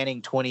Peyton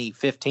Manning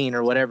 2015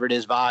 or whatever it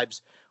is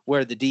vibes,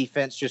 where the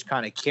defense just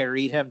kind of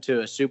carried him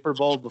to a Super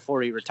Bowl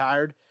before he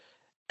retired.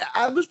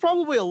 I was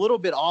probably a little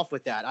bit off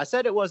with that. I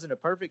said it wasn't a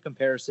perfect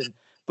comparison,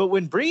 but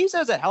when Breeze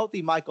has a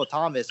healthy Michael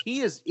Thomas,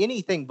 he is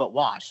anything but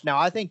washed. Now,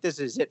 I think this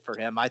is it for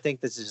him. I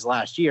think this is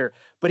last year,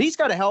 but he's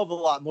got a hell of a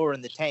lot more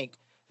in the tank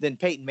than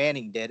Peyton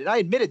Manning did. And I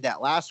admitted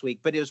that last week,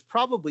 but it was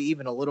probably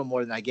even a little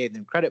more than I gave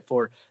them credit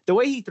for. The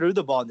way he threw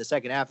the ball in the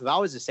second half, if I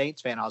was a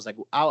Saints fan, I was like,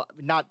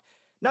 not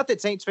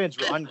that Saints fans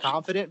were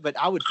unconfident, but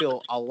I would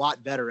feel a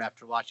lot better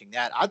after watching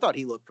that. I thought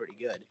he looked pretty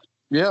good.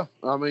 Yeah,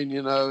 I mean,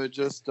 it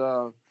just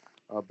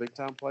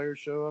big-time players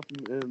show up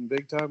in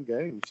big-time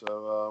games.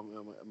 So,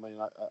 I mean,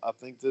 I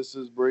think this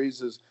is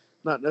Breeze's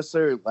not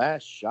necessarily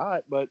last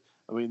shot, but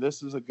I mean,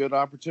 this is a good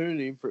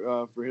opportunity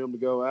for him to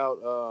go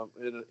out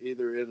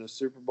either in a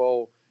Super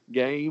Bowl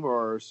game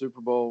or a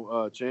Super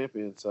Bowl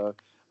champion. So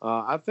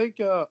I think,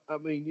 I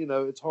mean,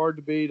 it's hard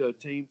to beat a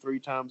team 3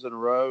 times in a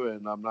row,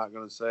 and I'm not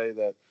going to say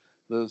that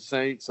the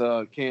Saints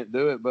can't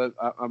do it, but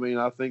I mean,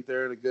 I think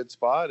they're in a good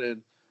spot,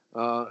 and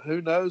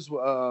who knows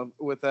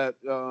with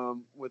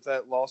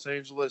that Los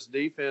Angeles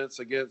defense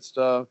against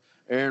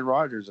Aaron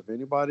Rodgers. If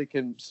anybody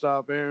can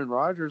stop Aaron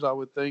Rodgers, I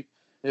would think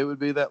it would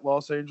be that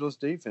Los Angeles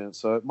defense.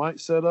 So it might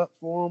set up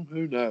for them.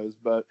 Who knows?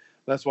 But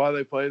that's why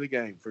they play the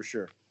game for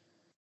sure.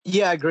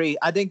 Yeah, I agree.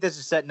 I think this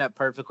is setting up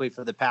perfectly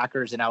for the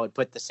Packers, and I would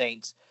put the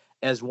Saints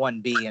as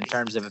 1B in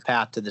terms of a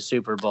path to the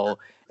Super Bowl.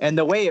 And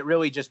the way it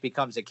really just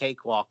becomes a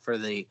cakewalk for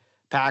the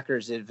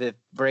Packers if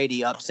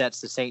Brady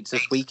upsets the Saints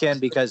this weekend,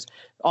 because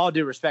all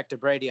due respect to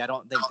Brady, I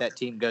don't think that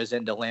team goes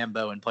into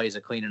Lambeau and plays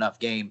a clean enough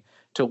game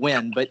to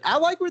win. But I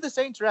like where the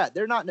Saints are at.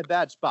 They're not in a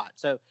bad spot.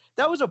 So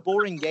that was a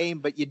boring game,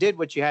 but you did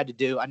what you had to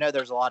do. I know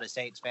there's a lot of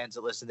Saints fans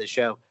that listen to the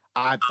show.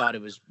 I thought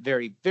it was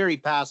very, very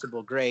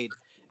passable grade.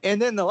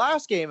 And then the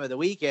last game of the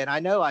weekend, I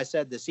know I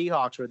said the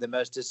Seahawks were the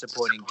most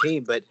disappointing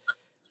team, but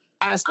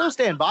I still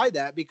stand by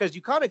that, because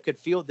you kind of could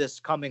feel this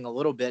coming a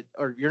little bit,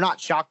 or you're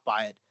not shocked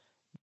by it,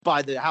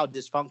 by how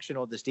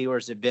dysfunctional the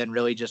Steelers have been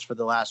really just for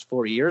the last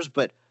 4 years.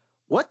 But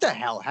what the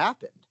hell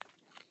happened?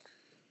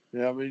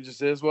 Yeah, I mean, it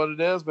just is what it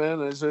is,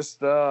 man. It's just,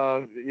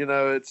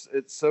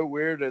 it's so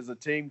weird as a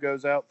team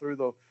goes out through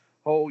the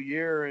whole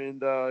year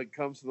and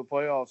comes to the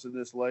playoffs and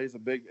just lays a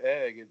big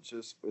egg.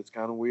 It's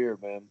kind of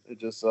weird, man. It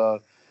just,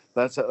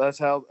 that's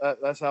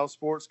how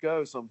sports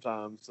go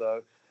sometimes.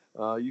 So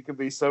you can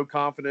be so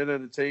confident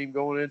in a team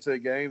going into a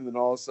game, then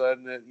all of a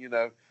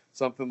sudden,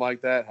 something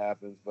like that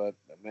happens. But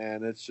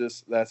man,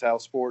 that's how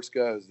sports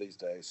goes these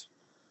days.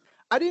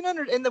 I didn't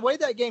understand. And the way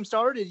that game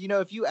started,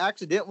 if you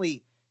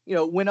accidentally,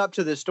 went up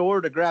to the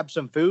store to grab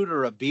some food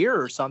or a beer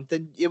or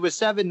something, it was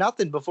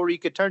 7-0 before you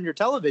could turn your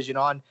television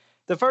on.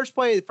 The first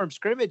play from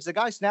scrimmage, the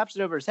guy snaps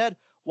it over his head.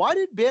 Why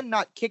did Ben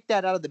not kick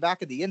that out of the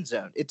back of the end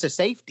zone? It's a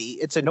safety.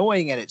 It's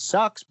annoying and it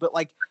sucks, but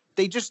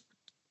they just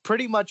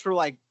pretty much were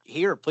like,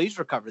 here, please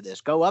recover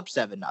this. Go up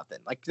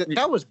 7-0.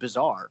 That was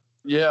bizarre.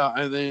 Yeah,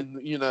 and then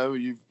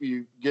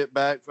you get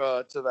back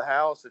to the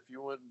house. If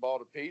you went and bought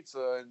a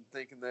pizza and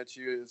thinking that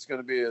it's going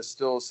to be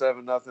still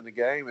 7-0 a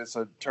game, it's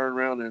a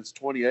turnaround and it's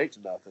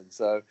 28-0.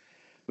 So,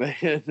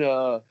 man,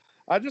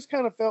 I just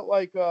kind of felt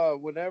like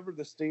whenever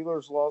the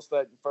Steelers lost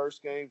that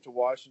first game to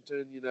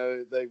Washington,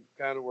 they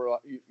kind of were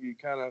you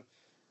kind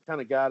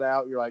of got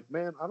out. You're like,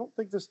 man, I don't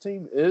think this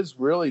team is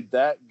really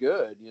that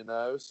good,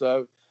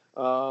 So,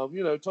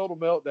 total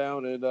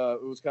meltdown, and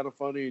it was kind of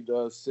funny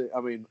to see. I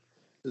mean,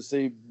 to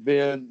see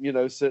Ben,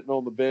 sitting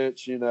on the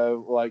bench,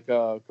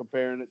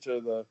 comparing it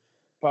to the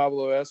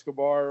Pablo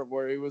Escobar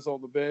where he was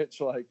on the bench,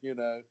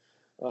 man,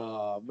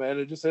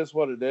 it just is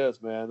what it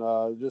is, man.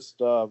 I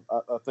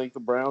think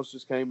the Browns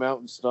just came out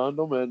and stunned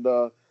them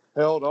and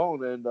held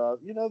on. And,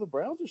 the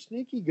Browns are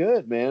sneaky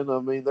good, man. I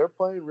mean, they're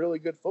playing really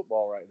good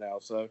football right now.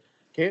 So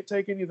can't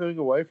take anything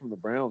away from the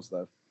Browns,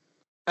 though.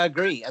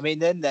 Agree. I mean,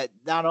 then that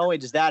not only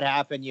does that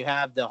happen, you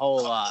have the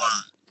whole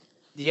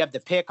you have the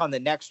pick on the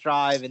next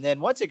drive, and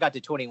then once it got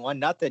to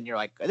 21-0, you're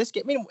like, this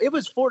game. I mean, it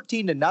was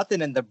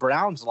 14-0, and the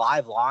Browns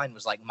live line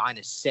was like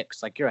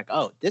 -6. You're like,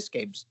 oh, this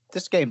game's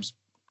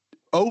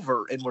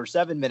over, and we're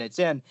 7 minutes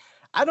in.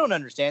 I don't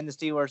understand the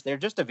Steelers. They're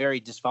just a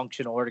very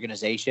dysfunctional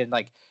organization.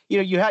 Like,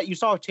 you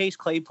saw Chase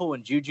Claypool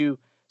and Juju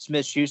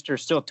Smith-Schuster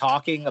still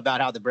talking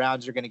about how the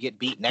Browns are going to get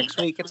beat next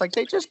week. It's like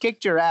they just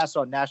kicked your ass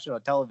on national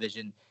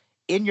television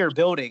in your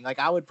building. Like,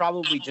 I would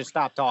probably just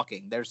stop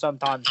talking. There's some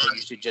times where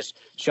you should just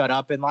shut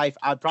up in life.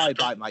 I'd probably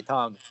bite my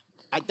tongue.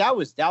 That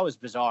was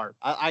bizarre.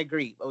 I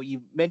agree. Oh,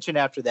 you mentioned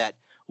after that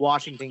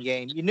Washington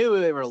game, you knew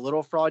they were a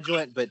little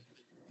fraudulent, but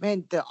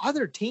man, the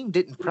other team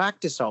didn't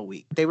practice all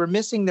week. They were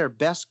missing their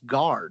best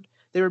guard.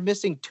 They were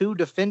missing 2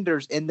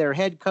 defenders and their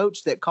head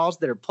coach that calls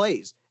their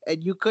plays,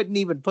 and you couldn't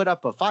even put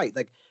up a fight.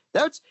 Like,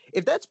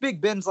 if that's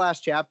Big Ben's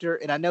last chapter,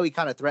 and I know he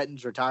kind of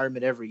threatens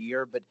retirement every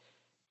year, but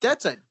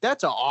that's an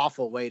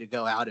awful way to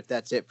go out if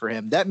that's it for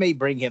him. That may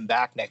bring him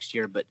back next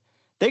year, but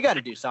they got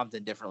to do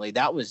something differently.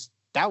 That was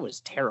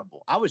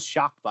terrible. I was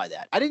shocked by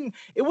that.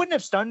 It wouldn't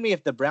have stunned me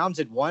if the Browns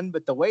had won,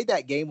 but the way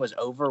that game was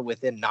over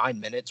within 9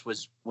 minutes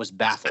was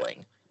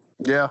baffling.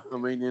 Yeah, I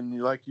mean,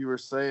 and like you were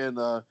saying,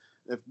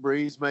 if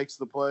Breeze makes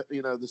the play,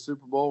 the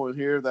Super Bowl in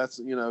here,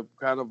 that's,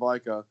 kind of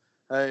like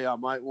hey, I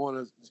might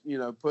want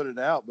to, put it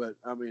out. But,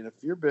 I mean, if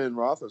you're Ben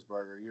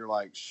Roethlisberger, you're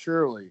like,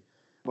 surely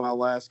my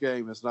last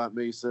game is not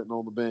me sitting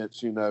on the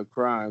bench,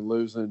 crying,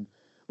 losing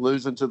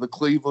to the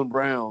Cleveland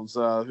Browns,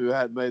 who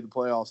hadn't made the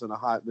playoffs in a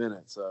hot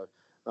minute. So,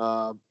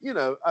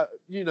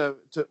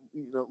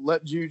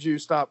 let Juju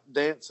stop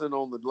dancing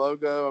on the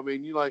logo. I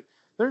mean,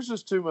 there's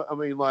just too much. I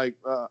mean,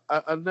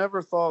 I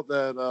never thought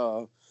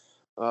that,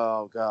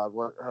 oh God,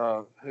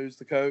 who's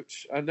the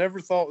coach? I never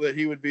thought that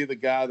he would be the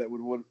guy that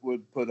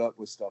would put up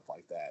with stuff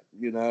like that,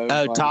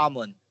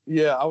 Tomlin.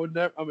 Yeah, I would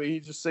never. I mean, he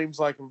just seems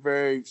like a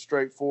very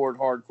straightforward,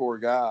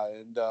 hardcore guy,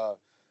 and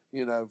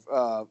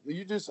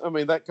you just. I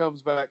mean, that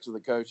comes back to the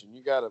coaching.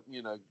 You got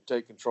to,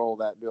 take control of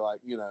that and be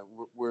like,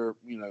 we're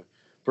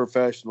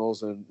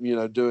professionals, and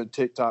doing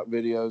TikTok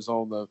videos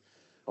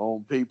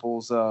on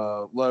people's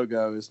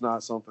logo is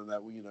not something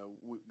that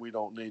we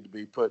don't need to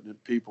be putting in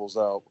people's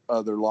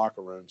other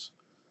locker rooms.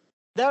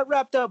 That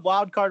wrapped up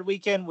Wild Card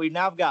Weekend. We've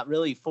now got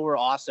really 4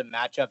 awesome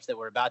matchups that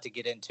we're about to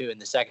get into in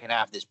the second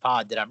half of this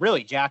pod that I'm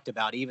really jacked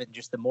about. Even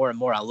just the more and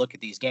more I look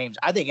at these games,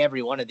 I think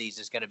every one of these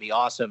is going to be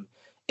awesome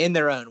in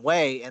their own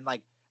way. And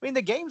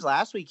the games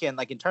last weekend,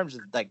 in terms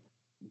of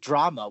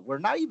drama, were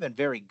not even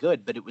very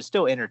good, but it was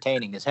still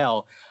entertaining as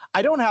hell.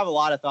 I don't have a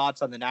lot of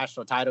thoughts on the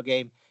national title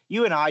game.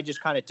 You and I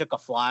just kind of took a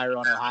flyer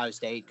on Ohio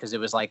State because it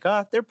was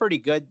they're pretty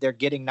good. They're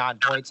getting 9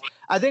 points.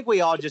 I think we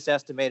all just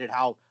estimated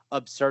how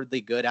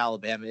absurdly good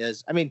Alabama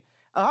is. I mean,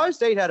 Ohio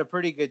State had a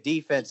pretty good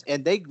defense,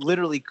 and they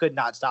literally could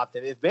not stop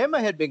them. If Bama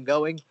had been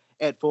going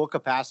at full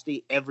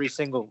capacity every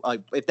single,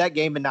 if that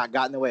game had not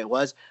gotten the way it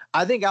was,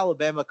 I think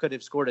Alabama could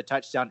have scored a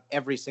touchdown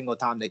every single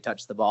time they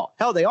touched the ball.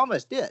 Hell, they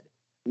almost did.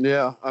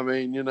 Yeah, I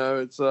mean,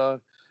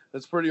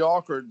 it's pretty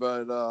awkward,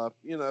 but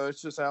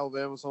it's just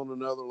Alabama's on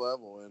another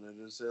level, and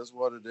it is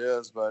what it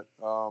is. But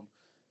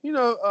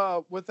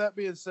with that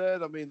being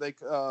said, I mean, they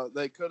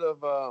could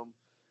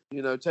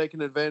have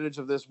taken advantage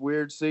of this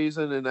weird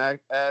season and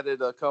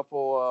added a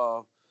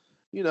couple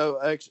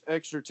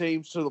extra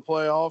teams to the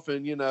playoff,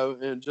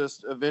 and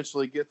just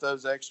eventually get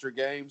those extra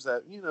games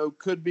that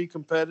could be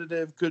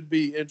competitive, could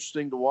be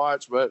interesting to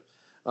watch, but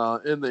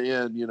in the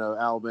end,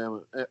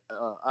 Alabama.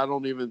 I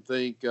don't even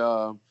think.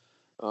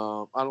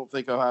 I don't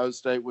think Ohio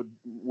State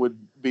would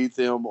beat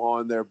them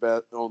on their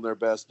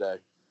best day.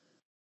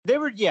 They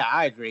were, yeah,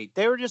 I agree.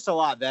 They were just a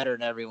lot better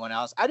than everyone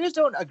else. I just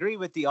don't agree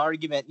with the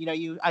argument.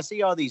 I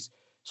see all these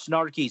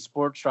snarky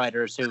sports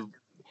writers who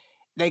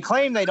they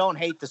claim they don't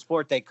hate the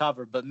sport they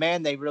cover, but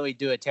man, they really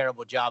do a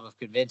terrible job of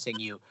convincing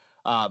you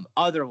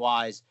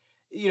otherwise.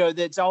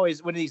 That's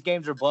always when these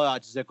games are blowouts.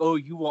 It's like, oh,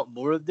 you want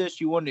more of this?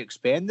 You want to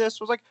expand this?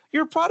 I was like,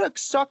 your product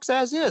sucks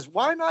as is.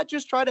 Why not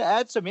just try to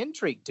add some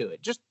intrigue to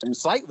it? Just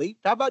slightly.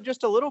 How about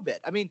just a little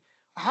bit? I mean,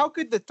 how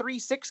could the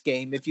 3-6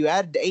 game, if you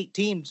added 8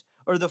 teams,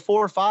 or the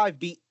 4-5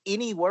 be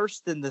any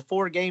worse than the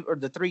 4 game or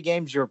the 3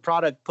 games your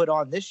product put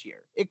on this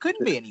year? It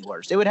couldn't be any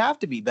worse. It would have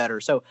to be better.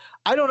 So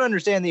I don't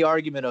understand the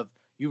argument of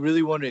you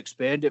really want to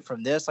expand it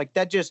from this.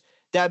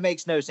 That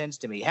makes no sense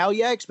to me. Hell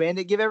yeah, expand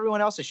it. Give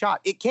everyone else a shot.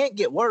 It can't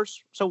get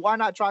worse. So why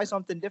not try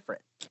something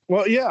different?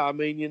 Well, yeah. I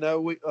mean,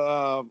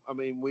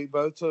 we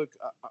both took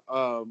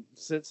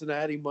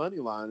Cincinnati money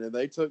line, and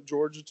they took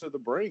Georgia to the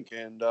brink,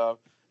 and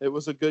it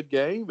was a good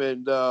game.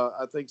 And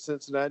I think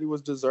Cincinnati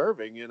was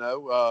deserving,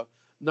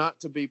 not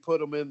to be put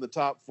them in the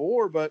top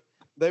 4, but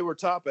they were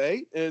top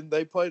 8, and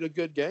they played a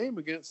good game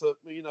against a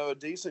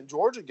decent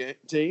Georgia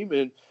team.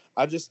 And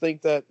I just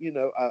think that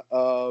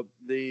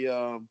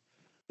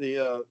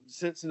the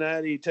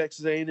Cincinnati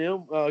Texas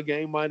A&M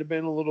game might have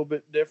been a little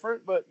bit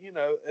different, but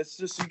it's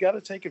just you got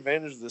to take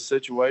advantage of the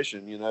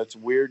situation. It's a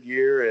weird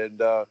year, and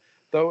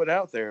throw it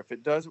out there. If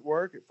it doesn't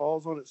work, it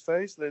falls on its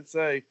face. Then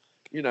say,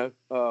 we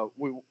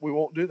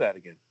won't do that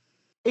again.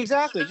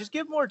 Exactly. Just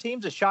give more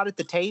teams a shot at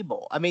the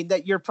table. I mean,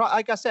 that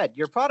like I said,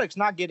 your product's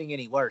not getting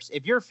any worse.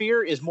 If your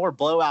fear is more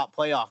blowout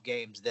playoff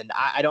games, then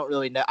I don't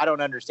really know. I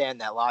don't understand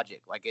that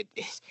logic. Like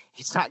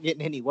it's not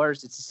getting any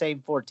worse. It's the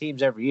same 4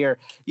 teams every year.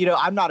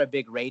 I'm not a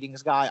big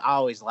ratings guy. I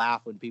always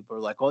laugh when people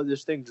are like, "Oh,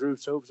 this thing drew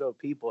so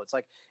people." It's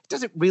like it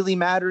doesn't really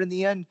matter in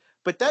the end.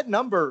 But that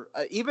number,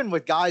 even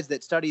with guys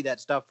that study that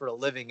stuff for a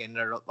living and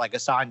are like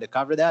assigned to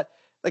cover that,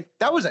 like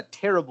that was a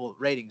terrible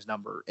ratings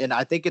number. And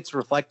I think it's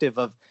reflective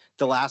of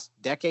the last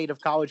decade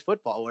of college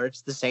football where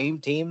it's the same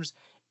teams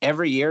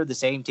every year. The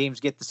same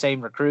teams get the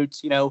same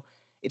recruits.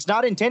 It's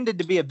not intended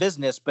to be a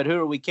business, but who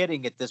are we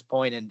kidding at this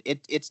point? And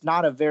it's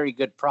not a very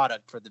good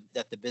product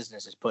that the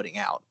business is putting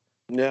out.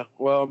 Yeah,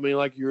 well, I mean,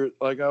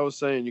 like I was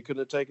saying, you could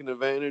have taken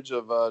advantage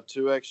of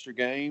 2 extra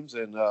games,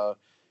 and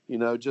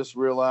just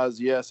realize,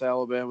 yes,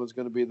 Alabama's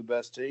going to be the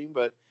best team,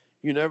 but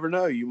you never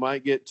know. You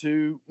might get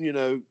 2,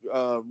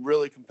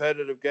 really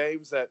competitive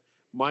games that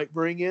might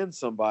bring in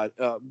somebody,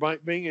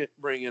 might bring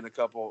in a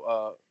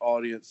couple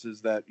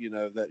audiences that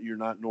that you're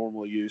not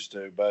normally used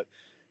to, but.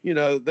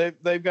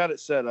 They've got it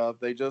set up.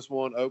 They just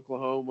won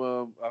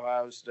Oklahoma,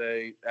 Ohio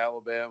State,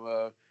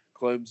 Alabama,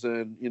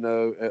 Clemson.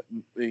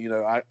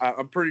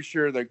 I'm pretty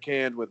sure they're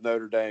canned with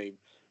Notre Dame.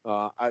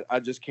 I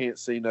just can't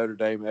see Notre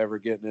Dame ever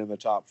getting in the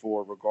top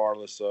 4,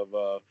 regardless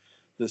of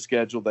the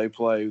schedule they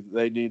play.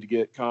 They need to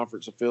get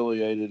conference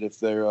affiliated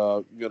if they're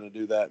going to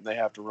do that, and they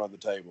have to run the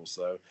table.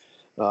 So,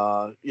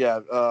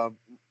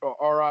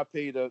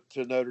 RIP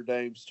to Notre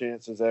Dame's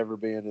chances ever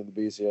being in the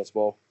BCS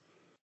Bowl.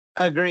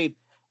 Agreed.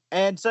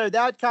 And so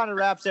that kind of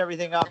wraps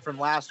everything up from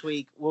last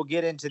week. We'll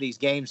get into these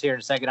games here in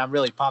a second. I'm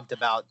really pumped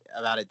about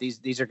it.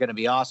 These are going to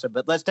be awesome.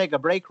 But let's take a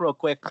break real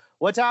quick.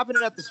 What's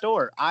happening at the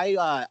store?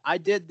 I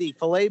did the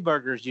filet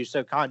burgers you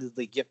so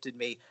kindly gifted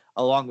me,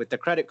 along with the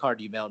credit card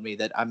you mailed me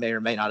that I may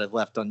or may not have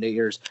left on New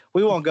Year's.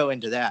 We won't go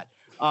into that.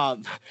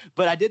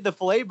 But I did the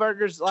filet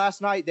burgers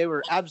last night. They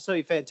were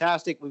absolutely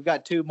fantastic. We've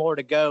got 2 more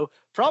to go.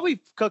 Probably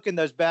cooking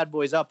those bad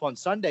boys up on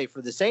Sunday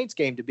for the Saints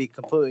game, to be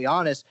completely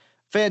honest.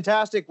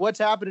 Fantastic. What's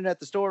happening at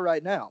the store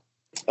right now?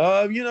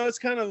 It's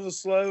kind of a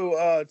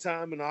slow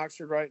time in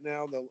Oxford right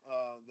now. The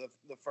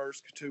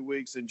first 2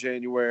 weeks in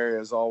January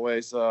is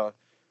always the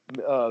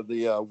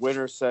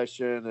winter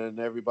session, and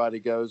everybody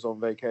goes on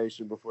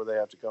vacation before they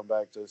have to come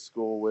back to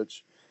school,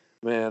 which,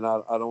 man,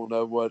 I don't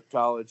know what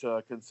college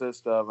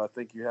consists of. I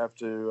think you have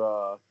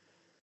to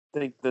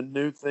think the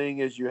new thing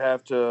is you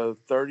have to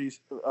 30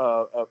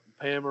 a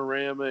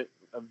panoramic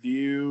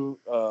view,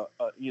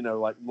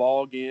 like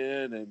log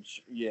in, and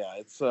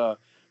it's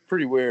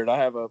pretty weird. I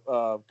have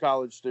a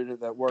college student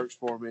that works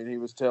for me, and he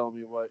was telling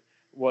me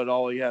what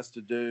all he has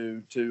to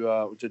do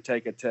to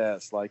take a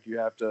test. Like you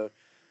have to,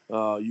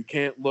 you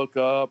can't look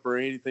up or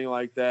anything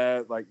like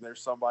that. Like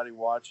there's somebody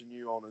watching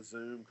you on a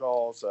Zoom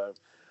call. So,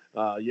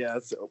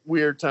 it's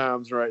weird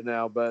times right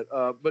now, but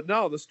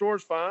no, the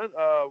store's fine.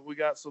 We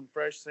got some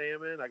fresh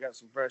salmon. I got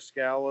some fresh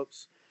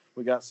scallops.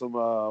 We got some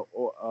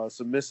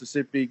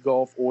Mississippi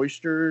Gulf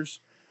oysters.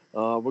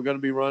 We're going to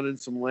be running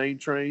some Lane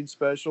Train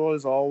special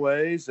as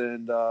always,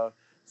 and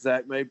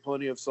Zach made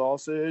plenty of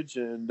sausage,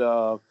 and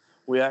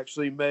we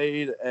actually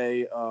made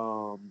a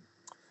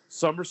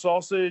summer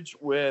sausage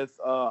with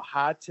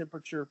high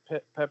temperature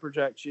pepper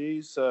jack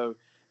cheese, so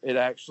it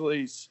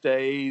actually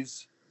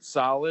stays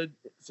solid.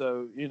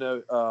 So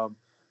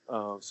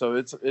so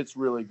it's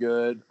really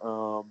good.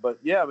 But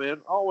yeah,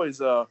 man, always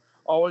the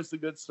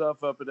good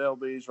stuff up at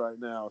LB's right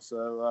now.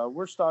 So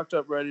we're stocked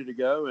up, ready to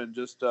go, and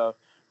just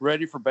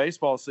ready for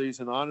baseball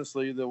season.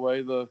 Honestly, the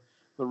way the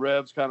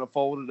Rebs kind of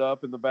folded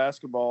up in the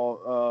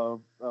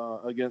basketball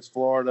against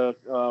Florida,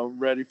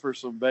 ready for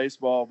some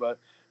baseball. But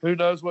who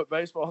knows what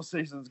baseball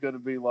season is going to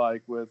be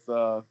like with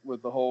the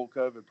whole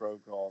COVID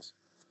protocols.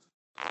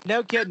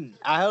 No kidding.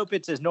 I hope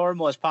it's as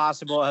normal as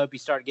possible. I hope you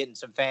start getting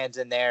some fans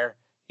in there.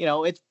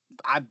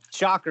 I'm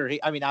shocker.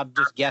 I mean, I'm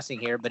just guessing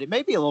here, but it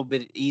may be a little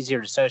bit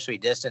easier to socially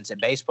distance in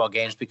baseball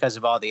games because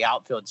of all the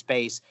outfield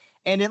space.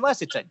 And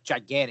unless it's a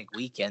gigantic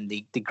weekend,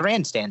 the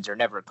grandstands are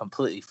never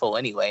completely full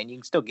anyway, and you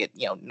can still get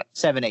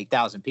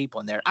 7,000-8,000 people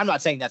in there. I'm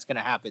not saying that's going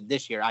to happen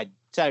this year. I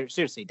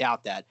seriously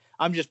doubt that.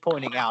 I'm just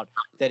pointing out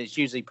that it's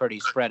usually pretty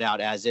spread out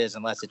as is,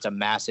 unless it's a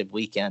massive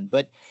weekend.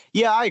 But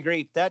yeah, I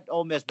agree. That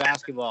Ole Miss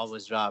basketball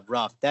was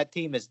rough. That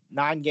team is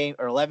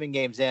 11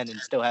 games in and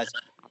still has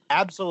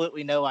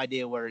absolutely no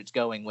idea where it's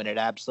going when it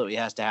absolutely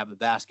has to have a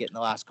basket in the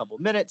last couple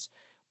of minutes.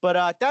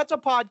 But that's a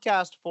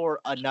podcast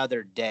for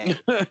another day.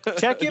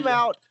 Check him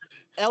out.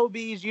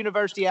 LB's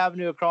University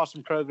Avenue across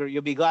from Kroger.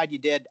 You'll be glad you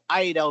did.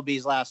 I ate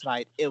LB's last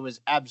night. It was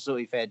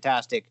absolutely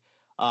fantastic.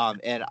 And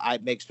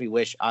it makes me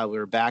wish I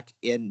were back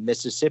in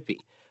Mississippi.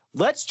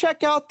 Let's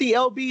check out the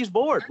LB's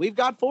board. We've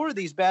got 4 of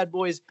these bad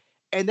boys,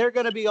 and they're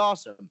going to be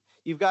awesome.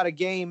 You've got a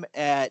game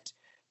at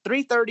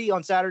 3:30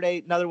 on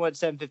Saturday, another one at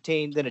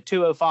 7:15, then a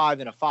 2:05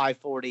 and a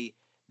 5:40.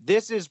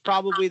 This is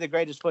probably the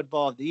greatest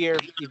football of the year.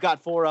 You've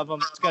got 4 of them.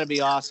 It's going to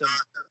be awesome.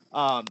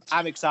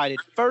 I'm excited.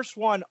 First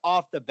one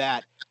off the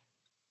bat,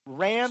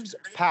 Rams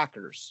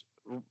Packers.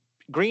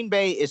 Green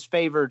Bay is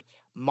favored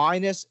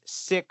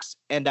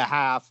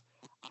 -6.5.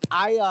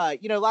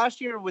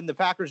 Last year when the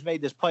Packers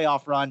made this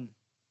playoff run,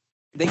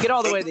 they get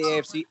all the way to the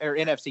AFC or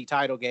NFC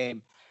title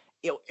game.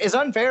 As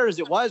unfair as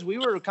it was, we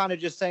were kind of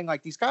just saying,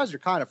 like, these guys are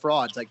kind of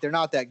frauds. Like, they're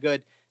not that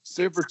good.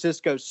 San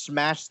Francisco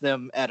smashed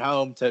them at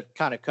home to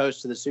kind of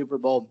coast to the Super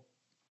Bowl.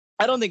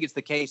 I don't think it's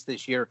the case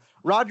this year.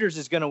 Rodgers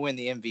is going to win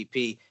the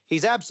MVP.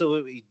 He's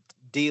absolutely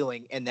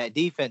dealing, and that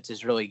defense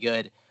is really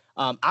good.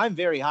 I'm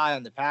very high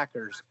on the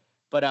Packers.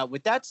 But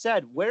with that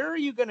said, where are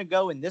you going to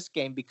go in this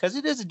game? Because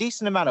it is a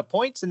decent amount of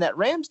points, and that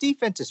Rams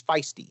defense is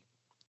feisty.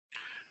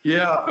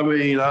 Yeah, I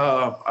mean,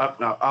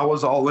 I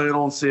was all in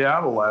on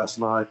Seattle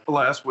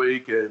last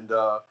week, and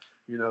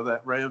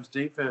that Rams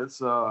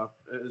defense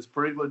is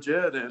pretty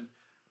legit. And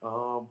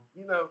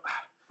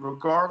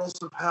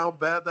regardless of how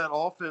bad that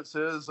offense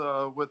is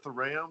with the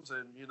Rams,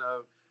 and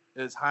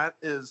is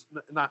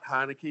not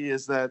Heineke,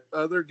 is that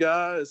other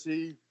guy? Is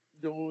he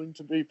going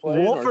to be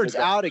playing? Wolford's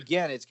out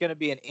again. It's going to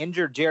be an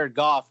injured Jared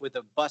Goff with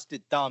a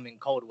busted thumb in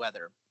cold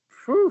weather.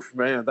 Whew,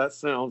 man, that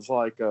sounds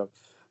like a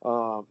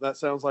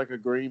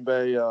Green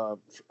Bay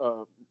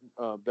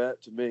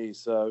bet to me.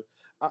 So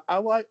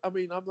I'm not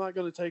going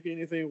to take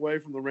anything away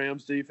from the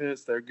Rams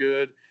defense. They're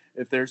good.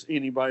 If there's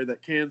anybody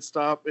that can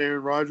stop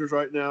Aaron Rodgers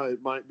right now,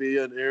 it might be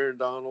an Aaron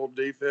Donald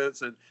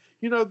defense. And,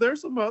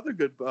 there's some other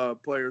good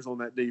players on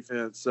that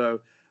defense.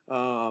 So,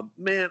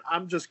 man,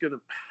 I'm just going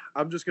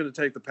to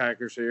take the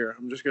Packers here.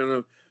 I'm just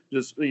going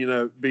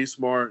to be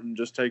smart and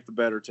just take the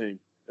better team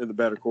and the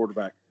better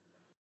quarterback.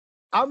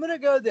 I'm going to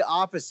go the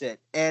opposite.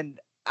 And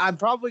I'm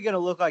probably going to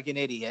look like an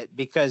idiot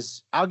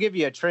because I'll give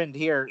you a trend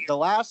here. The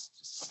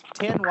last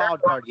 10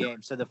 wildcard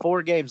games, so the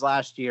 4 games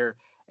last year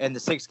and the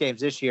 6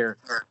 games this year,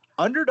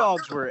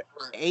 underdogs were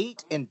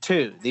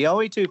 8-2. The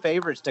only 2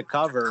 favorites to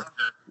cover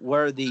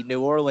were the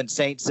New Orleans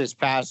Saints this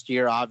past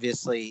year,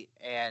 obviously.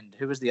 And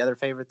who was the other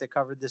favorite that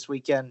covered this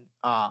weekend?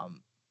 Who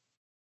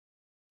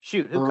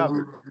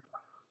covered?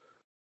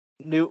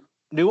 New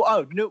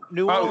Orleans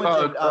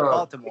and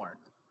Baltimore.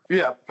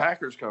 Yeah,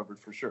 Packers covered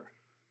for sure.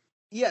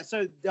 Yeah,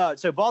 so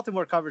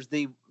Baltimore covers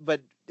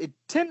but it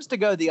tends to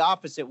go the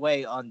opposite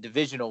way on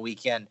divisional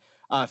weekend.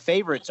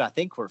 Favorites, I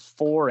think, were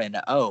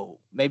 4-0,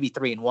 maybe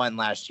 3-1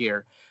 last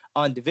year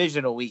on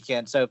divisional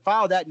weekend. So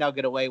file that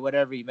nugget away,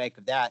 whatever you make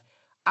of that.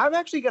 I'm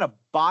actually going to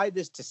buy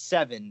this to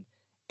 7,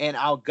 and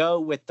I'll go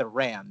with the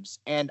Rams.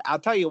 And I'll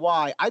tell you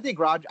why. I think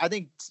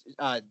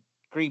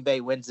Green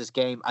Bay wins this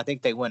game. I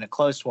think they win a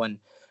close one.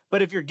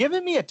 But if you're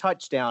giving me a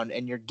touchdown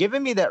and you're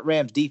giving me that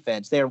Rams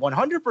defense, they're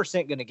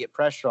 100% going to get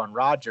pressure on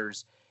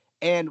Rodgers.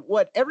 And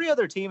what every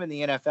other team in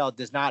the NFL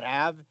does not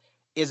have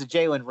is a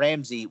Jalen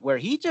Ramsey, where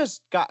he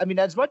just got,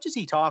 as much as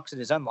he talks and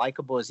as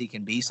unlikable as he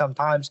can be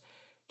sometimes,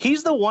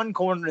 he's the one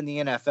corner in the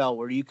NFL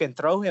where you can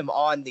throw him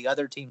on the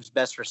other team's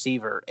best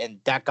receiver, and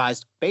that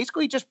guy's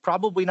basically just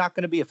probably not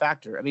going to be a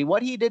factor.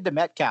 What he did to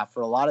Metcalf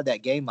for a lot of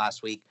that game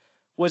last week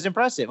was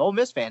impressive. Ole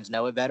Miss fans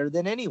know it better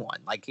than anyone.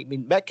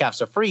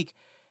 Metcalf's a freak.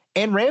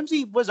 And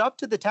Ramsey was up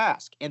to the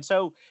task. And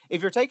so if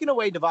you're taking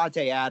away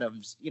Devontae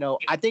Adams,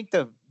 I think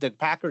the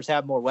Packers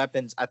have more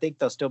weapons. I think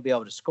they'll still be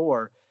able to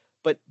score.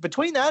 But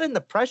between that and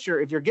the pressure,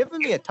 if you're giving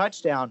me a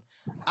touchdown,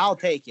 I'll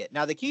take it.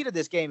 Now, the key to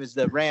this game is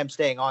the Rams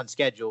staying on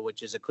schedule,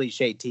 which is a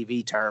cliche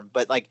TV term.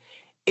 But,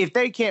 if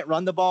they can't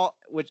run the ball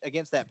which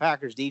against that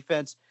Packers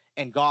defense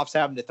and Goff's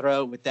having to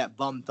throw with that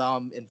bum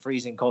thumb in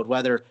freezing cold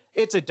weather,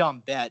 it's a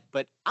dumb bet.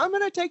 But I'm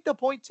going to take the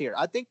points here.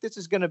 I think this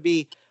is going to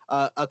be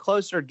a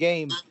closer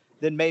game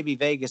than maybe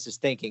Vegas is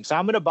thinking. So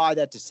I'm going to buy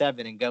that to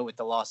 7 and go with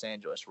the Los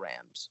Angeles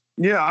Rams.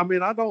 Yeah,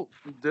 I don't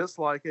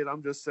dislike it.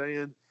 I'm just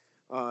saying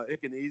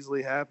it can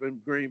easily happen.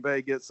 Green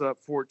Bay gets up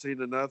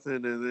 14-0,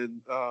 and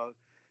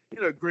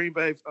then Green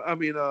Bay.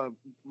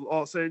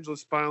 Los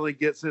Angeles finally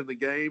gets in the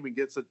game and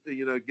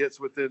gets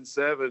within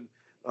 7.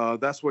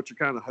 That's what you're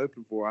kind of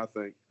hoping for, I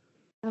think.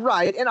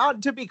 Right,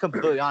 and to be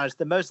completely honest,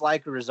 the most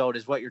likely result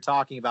is what you're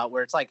talking about,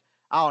 where it's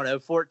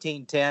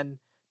 14-10.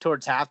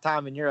 Towards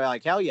halftime, and you're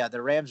like, hell yeah,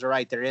 the Rams are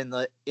right there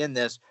in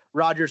this.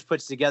 Rodgers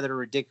puts together a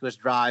ridiculous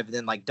drive, and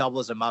then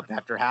doubles them up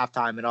after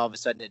halftime, and all of a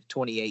sudden it's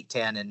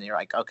 28-10, and you're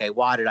like, okay,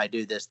 why did I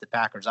do this? The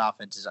Packers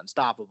offense is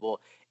unstoppable.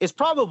 It's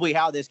probably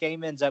how this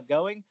game ends up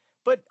going,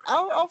 but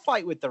I'll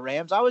fight with the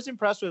Rams. I was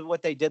impressed with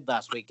what they did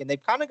last week, and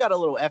they've kind of got a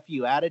little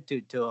FU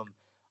attitude to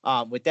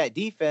them with that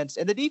defense,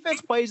 and the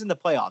defense plays in the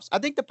playoffs. I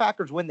think the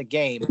Packers win the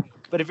game,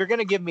 but if you're going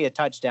to give me a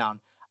touchdown,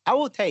 I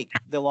will take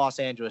the Los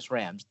Angeles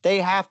Rams. They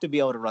have to be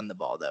able to run the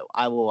ball, though.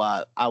 I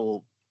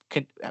will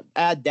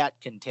add that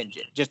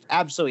contingent. Just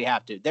absolutely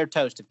have to. They're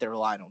toast if they're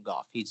relying on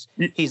Goff. He's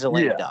a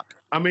lame duck.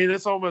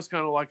 It's almost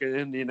kind of like an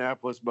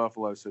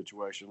Indianapolis-Buffalo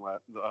situation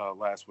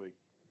last week.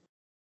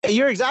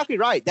 You're exactly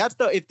right. That's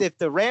if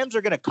the Rams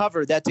are going to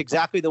cover, that's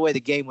exactly the way the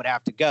game would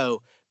have to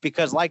go.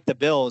 Because like the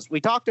Bills, we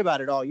talked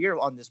about it all year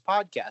on this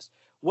podcast.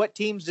 What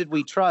teams did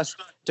we trust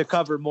to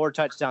cover more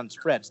touchdown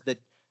spreads?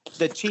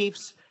 The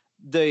Chiefs,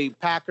 the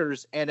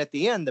Packers, and at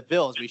the end, the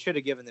Bills. We should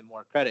have given them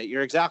more credit.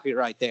 You're exactly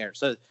right there.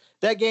 So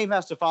that game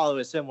has to follow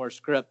a similar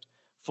script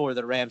for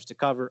the Rams to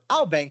cover.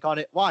 I'll bank on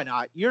it. Why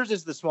not? Yours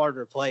is the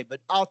smarter play,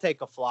 but I'll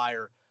take a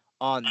flyer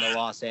on the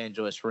Los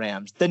Angeles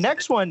Rams. The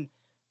next one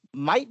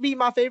might be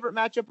my favorite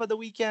matchup of the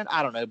weekend.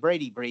 I don't know.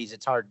 Brady Breeze,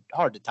 it's hard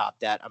to top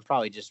that. I'm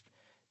probably just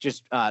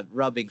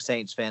rubbing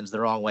Saints fans the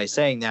wrong way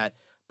saying that.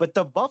 But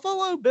the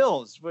Buffalo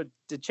Bills, with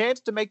the chance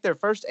to make their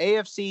first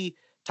AFC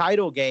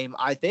title game,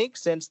 I think,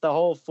 since the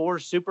whole 4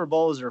 Super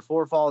Bowls or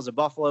 4 Falls of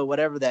Buffalo,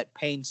 whatever that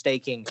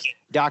painstaking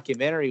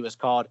documentary was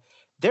called,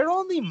 they're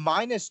only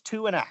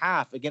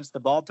 -2.5 against the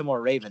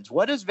Baltimore Ravens.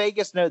 What does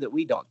Vegas know that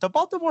we don't? The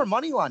Baltimore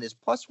money line is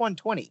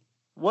 +120.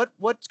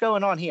 What's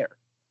going on here?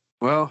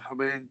 Well, I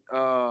mean,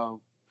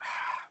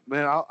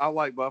 man, I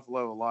like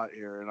Buffalo a lot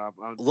here, and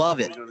I'm Love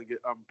it.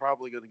 I'm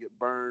probably going to get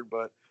burned,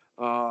 but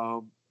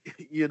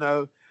you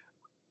know,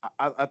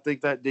 I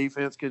think that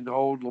defense can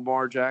hold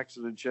Lamar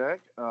Jackson in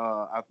check.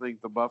 I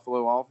think the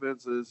Buffalo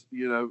offense is,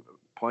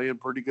 playing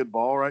pretty good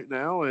ball right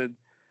now, and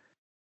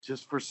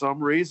just for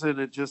some reason,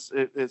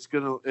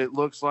 it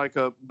looks like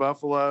a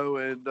Buffalo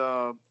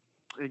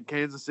and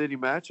Kansas City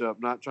matchup.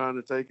 Not trying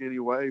to take any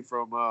away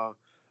from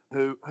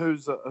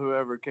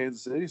whoever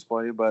Kansas City's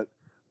playing, but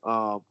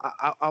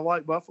I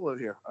like Buffalo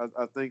here.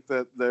 I think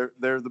that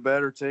they're the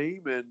better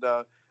team, and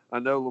I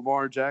know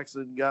Lamar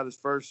Jackson got his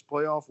first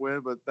playoff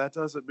win, but that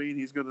doesn't mean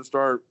he's going to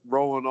start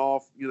rolling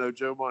off,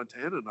 Joe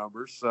Montana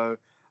numbers. So,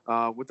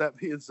 with that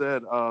being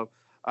said,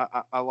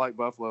 I like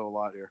Buffalo a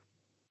lot here.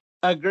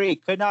 Agree.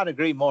 Could not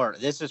agree more.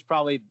 This is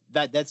probably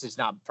this is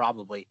not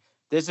probably.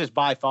 This is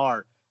by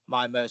far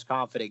my most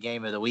confident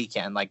game of the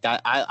weekend. Like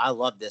that, I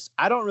love this.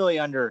 I don't really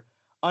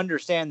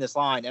understand this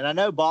line, and I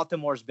know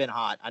Baltimore's been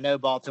hot. I know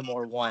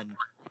Baltimore won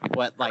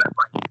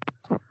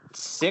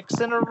 6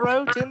 in a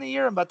row to end the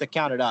year. I'm about to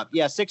count it up.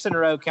 Yeah, 6 in a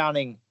row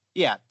counting.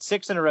 Yeah,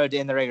 6 in a row to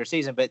end the regular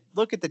season. But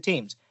look at the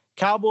teams.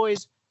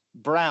 Cowboys,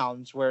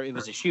 Browns, where it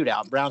was a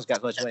shootout. Browns got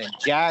close to winning.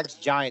 Jags,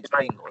 Giants,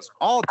 Bengals.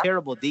 All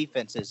terrible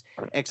defenses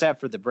except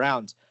for the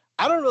Browns.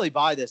 I don't really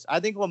buy this. I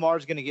think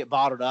Lamar's going to get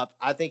bottled up.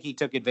 I think he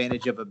took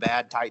advantage of a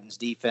bad Titans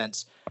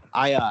defense.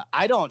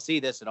 I don't see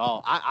this at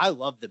all. I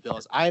love the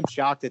Bills. I am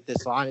shocked that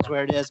this line is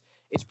where it is.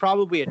 It's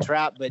probably a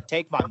trap, but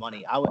take my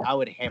money. I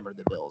would hammer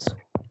the Bills.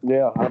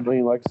 Yeah, I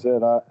mean, like I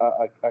said,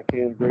 I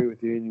can't agree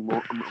with you any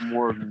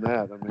more than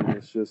that. I mean,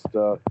 it's just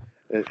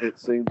it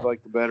seems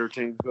like the better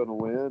team's going to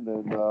win,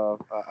 and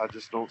I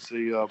just don't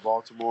see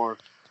Baltimore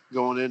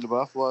going into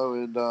Buffalo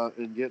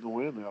and getting a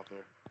win out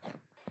there.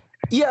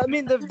 Yeah, I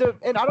mean,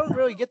 and I don't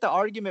really get the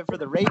argument for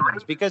the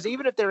Ravens, because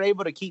even if they're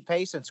able to keep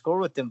pace and score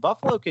with them,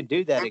 Buffalo can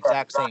do that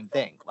exact same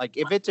thing. Like,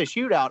 if it's a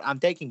shootout, I'm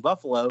taking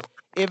Buffalo.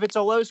 If it's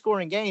a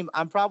low-scoring game,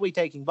 I'm probably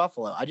taking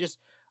Buffalo.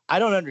 I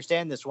don't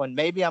understand this one.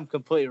 Maybe I'm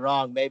completely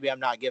wrong. Maybe I'm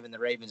not giving the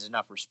Ravens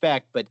enough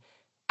respect, but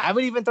I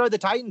would even throw the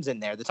Titans in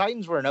there. The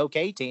Titans were an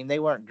okay team. They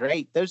weren't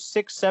great. Those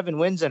 6-7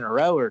 wins in a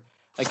row are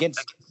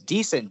against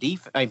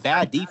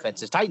bad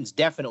defenses. Titans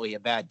definitely a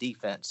bad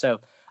defense. So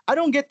I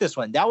don't get this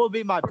one. That will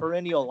be my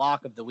perennial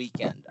lock of the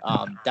weekend.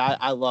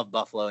 I love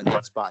Buffalo in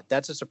that spot.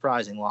 That's a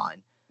surprising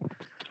line.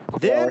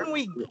 Then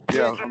we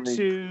get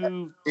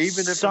to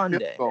even if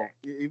Sunday.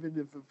 Even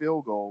if a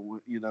field goal,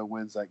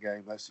 wins that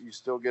game, you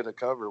still get a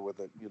cover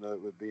with it.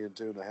 It would be in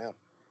 2.5.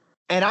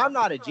 And I'm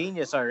not a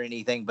genius or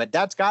anything, but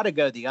that's got to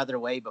go the other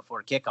way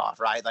before kickoff,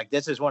 right? Like,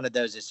 this is one of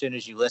those, as soon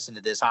as you listen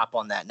to this, hop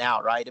on that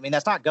now, right? I mean,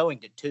 that's not going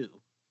to 2.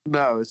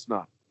 No, it's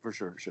not. For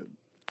sure, it shouldn't.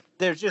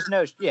 There's just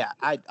no, yeah,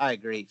 I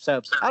agree.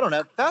 So, I don't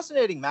know.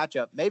 Fascinating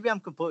matchup. Maybe I'm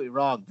completely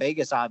wrong.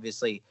 Vegas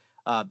obviously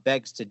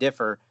begs to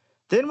differ.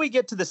 Then we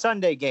get to the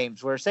Sunday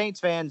games, where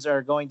Saints fans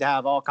are going to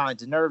have all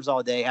kinds of nerves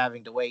all day,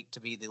 having to wait to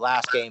be the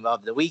last game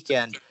of the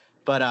weekend.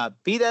 But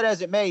be that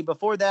as it may,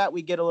 before that,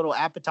 we get a little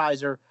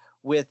appetizer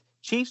with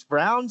Chiefs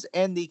Browns,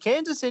 and the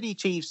Kansas City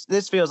Chiefs.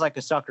 This feels like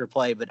a sucker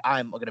play, but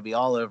I'm going to be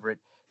all over it.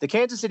 The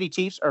Kansas City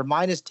Chiefs are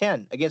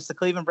 -10 against the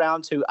Cleveland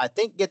Browns, who I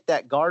think get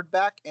that guard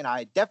back, and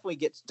I definitely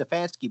get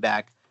Stefanski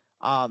back.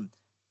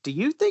 Do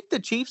you think the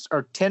Chiefs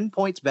are 10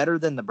 points better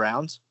than the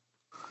Browns?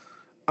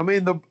 I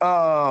mean,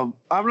 I'm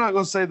not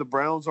going to say the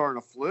Browns aren't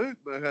a fluke,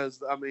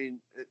 because I mean,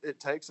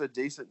 it takes a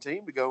decent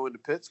team to go into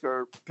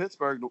Pittsburgh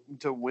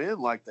to win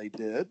like they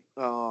did.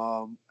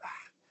 I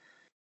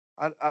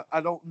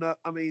don't know.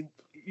 I mean,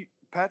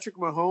 Patrick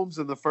Mahomes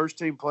and the first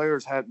team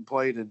players hadn't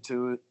played in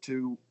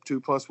two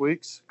plus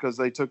weeks, because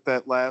they took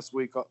that last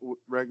week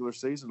regular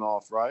season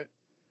off, right?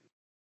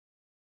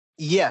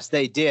 Yes,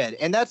 they did.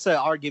 And that's an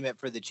argument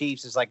for the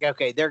Chiefs. Is like,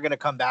 okay, they're going to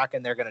come back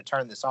and they're going to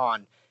turn this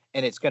on,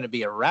 and it's going to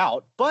be a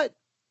rout. But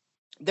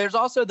there's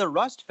also the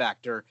rust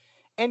factor.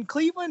 And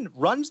Cleveland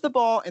runs the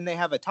ball, and they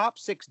have a top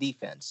 6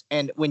 defense.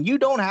 And when you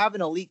don't have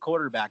an elite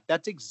quarterback,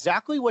 that's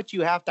exactly what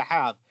you have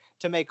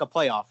to make a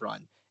playoff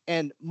run.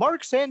 And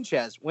Mark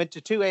Sanchez went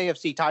to 2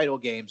 AFC title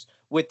games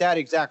with that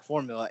exact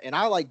formula. And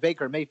I like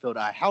Baker Mayfield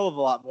a hell of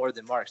a lot more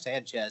than Mark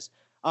Sanchez.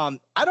 I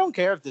don't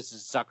care if this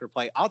is a sucker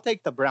play. I'll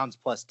take the Browns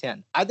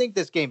 +10. I think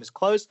this game is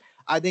close.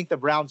 I think the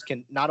Browns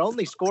can not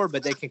only score,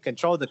 but they can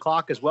control the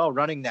clock as well,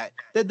 running that.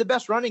 They're the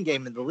best running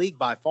game in the league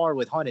by far,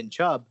 with Hunt and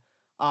Chubb.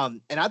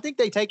 And I think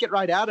they take it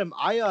right at him.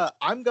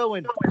 I'm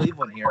going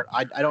Cleveland here.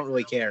 I don't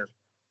really care.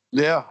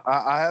 Yeah,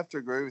 I have to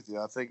agree with you.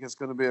 I think it's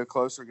going to be a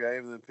closer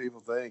game than people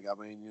think. I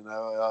mean,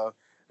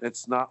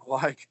 it's not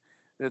like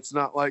it's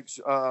not like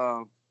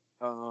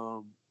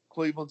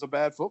Cleveland's a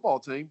bad football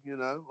team.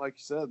 Like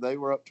you said, they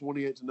were up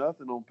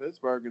 28-0 on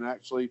Pittsburgh and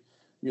actually,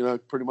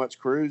 pretty much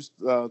cruised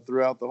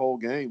throughout the whole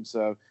game.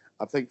 So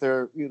I think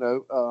they're in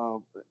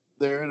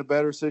a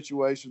better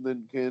situation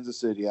than Kansas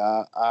City.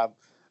 I'm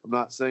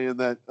not saying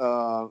that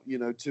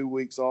 2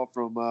 weeks off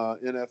from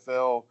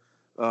NFL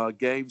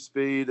game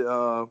speed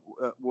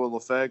will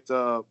affect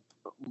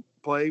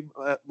play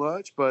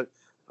much, but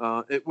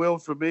it will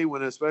for me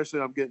when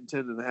especially I'm getting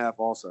 10.5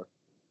 also.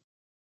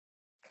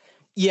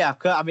 Yeah,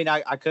 I mean,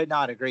 I could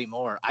not agree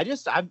more.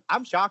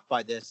 I'm shocked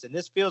by this, and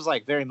this feels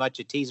like very much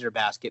a teaser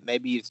basket.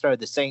 Maybe you throw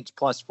the Saints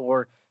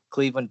 +4,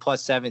 Cleveland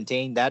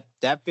 +17.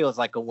 That feels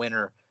like a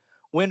winner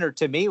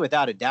to me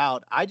without a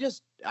doubt.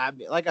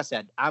 Like I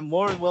said, I'm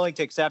more than willing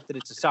to accept that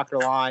it's a sucker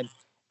line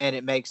and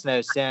it makes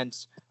no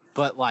sense.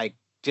 But I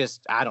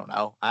don't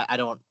know. I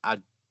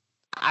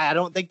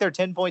don't think they're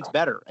 10 points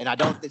better, and I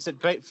don't.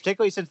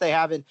 Particularly since they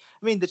haven't.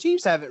 I mean, the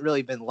Chiefs haven't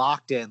really been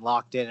locked in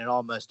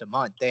almost a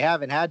month. They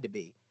haven't had to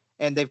be.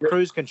 And they've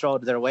cruise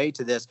controlled their way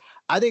to this.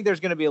 I think there's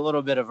going to be a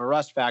little bit of a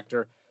rust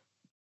factor.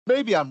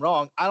 Maybe I'm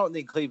wrong. I don't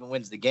think Cleveland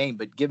wins the game,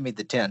 but give me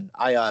the 10.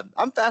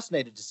 I'm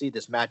fascinated to see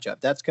this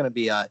matchup. That's going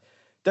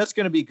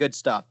to be good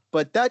stuff.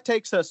 But that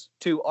takes us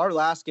to our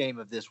last game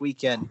of this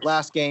weekend.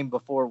 Last game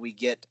before we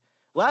get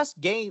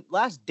last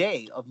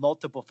day of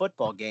multiple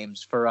football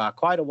games for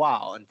quite a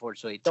while.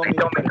 Unfortunately, don't mean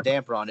to put a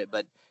damper on it,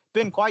 but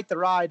been quite the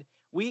ride.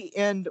 We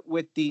end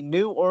with the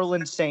New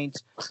Orleans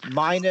Saints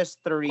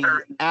 -3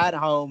 at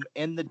home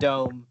in the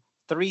Dome,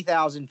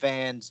 3,000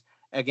 fans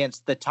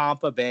against the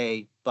Tampa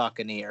Bay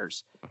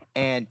Buccaneers.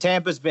 And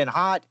Tampa's been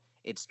hot.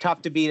 It's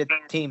tough to beat a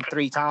team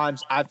 3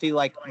 times. I feel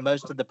like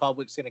most of the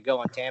public's going to go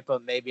on Tampa.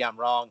 Maybe I'm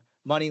wrong.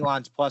 Money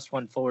line's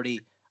 +140.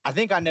 I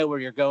think I know where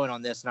you're going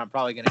on this, and I'm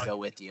probably going to go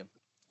with you.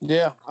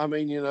 Yeah, I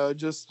mean,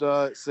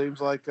 it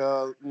seems like,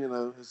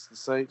 it's the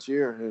Saints'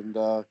 year,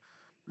 and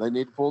they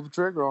need to pull the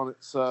trigger on it.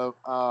 So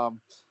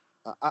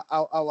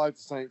I like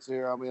the Saints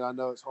here. I mean, I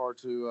know it's hard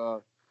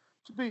to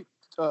beat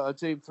a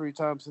team 3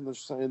 times in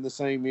the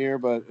same year,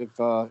 but if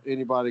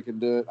anybody can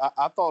do it,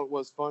 I thought it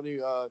was funny.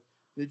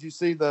 Did you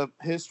see the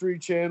History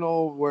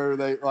Channel where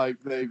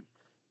they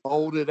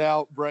folded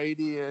out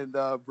Brady and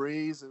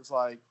Breeze? It's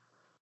like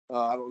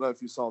I don't know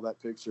if you saw that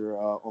picture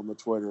on the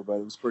Twitter, but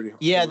it was pretty.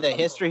 Yeah, the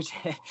History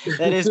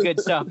that is good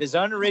stuff. As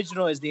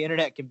unoriginal as the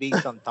internet can be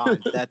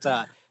sometimes.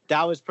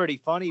 That was pretty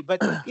funny.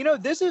 But,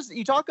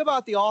 you talk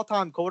about the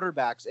all-time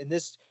quarterbacks and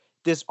this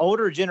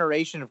older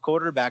generation of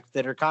quarterbacks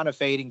that are kind of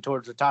fading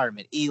towards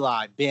retirement.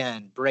 Eli,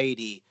 Ben,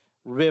 Brady,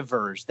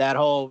 Rivers, that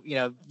whole,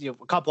 a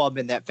couple of them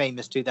in that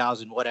famous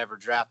 2000 whatever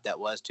draft that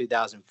was,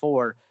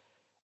 2004.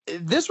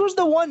 This was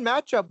the one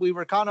matchup we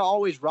were kind of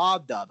always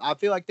robbed of. I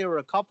feel like there were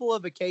a couple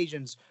of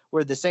occasions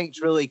where the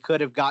Saints really could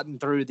have gotten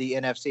through the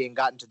NFC and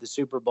gotten to the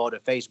Super Bowl to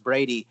face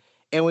Brady,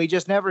 and we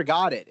just never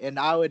got it. And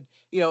I would,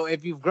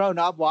 if you've grown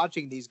up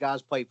watching these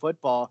guys play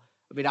football,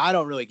 I mean, I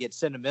don't really get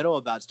sentimental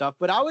about stuff,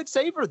 but I would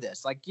savor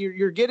this. Like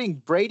you're getting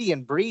Brady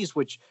and Breeze,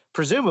 which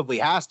presumably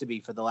has to be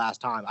for the last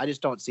time. I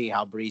just don't see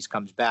how Breeze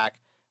comes back.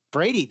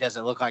 Brady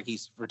doesn't look like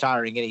he's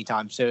retiring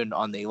anytime soon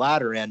on the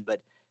latter end,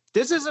 but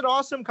this is an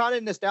awesome kind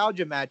of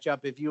nostalgia matchup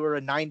if you were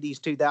a 90s,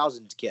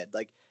 2000s kid.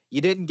 Like, you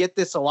didn't get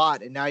this a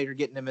lot, and now you're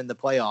getting them in the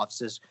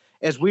playoffs.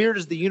 As weird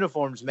as the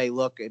uniforms may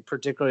look,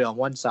 particularly on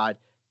one side,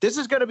 this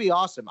is going to be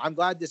awesome. I'm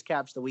glad this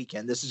caps the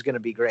weekend. This is going to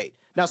be great.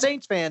 Now,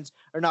 Saints fans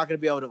are not going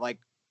to be able to,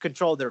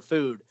 control their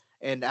food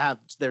and have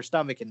their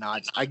stomach in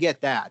knots. I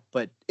get that,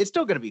 but it's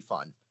still going to be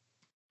fun.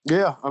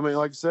 Yeah, I mean,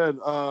 like I said,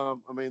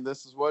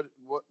 this is what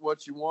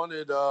you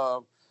wanted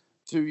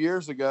 2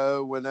 years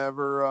ago,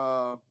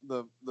 whenever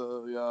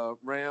the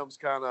Rams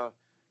kind of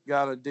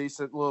got a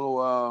decent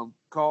little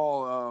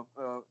call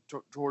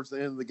towards the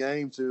end of the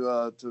game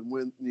to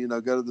win,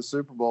 go to the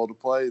Super Bowl to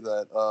play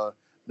that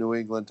New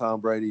England Tom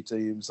Brady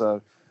team.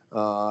 So,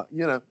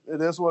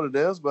 it is what it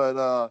is, but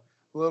a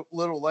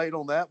little late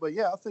on that. But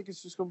yeah, I think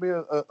it's just going to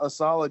be a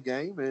solid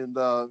game, and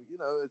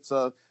it's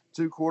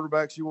 2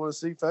 quarterbacks you want to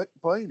see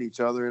playing each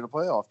other in a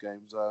playoff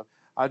game. So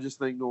I just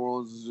think New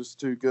Orleans is just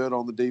too good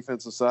on the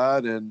defensive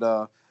side, and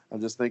I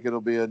just think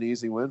it'll be an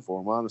easy win for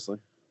them, honestly.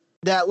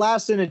 That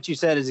last sentence you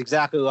said is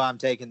exactly why I'm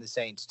taking the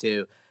Saints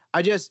too.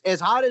 As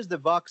hot as the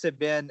Bucs have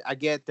been, I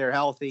get they're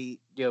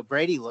healthy.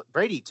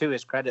 Brady, to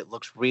his credit,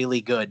 looks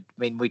really good.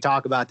 I mean, we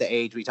talk about the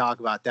age, we talk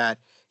about that.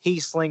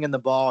 He's slinging the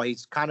ball.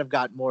 He's kind of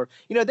got more.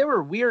 There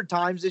were weird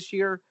times this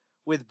year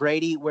with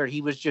Brady where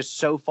he was just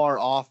so far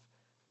off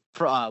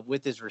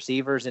with his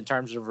receivers in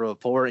terms of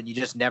rapport, and you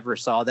just never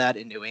saw that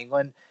in New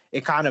England.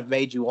 It kind of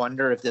made you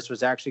wonder if this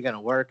was actually going to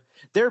work.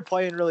 They're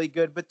playing really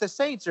good, but the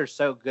Saints are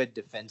so good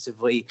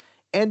defensively.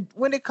 And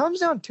when it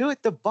comes down to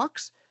it, the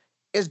Bucs,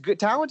 as good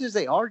talented as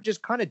they are,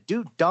 just kind of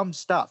do dumb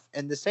stuff,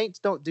 and the Saints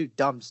don't do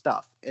dumb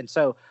stuff. And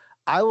so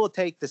I will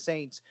take the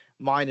Saints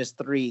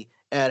 -3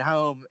 at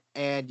home,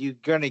 and you're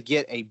going to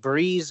get a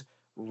Breeze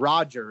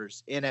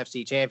Rodgers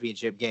NFC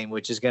Championship game,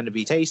 which is going to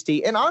be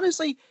tasty. And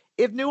honestly,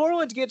 if New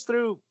Orleans gets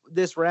through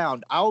this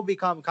round, I will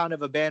become kind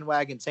of a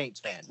bandwagon Saints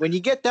fan. When you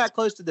get that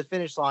close to the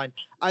finish line,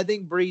 I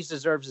think Breeze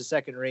deserves a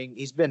second ring.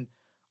 He's been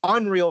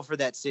unreal for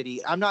that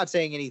city. I'm not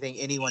saying anything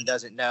anyone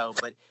doesn't know,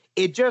 but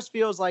it just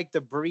feels like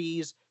the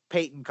Breeze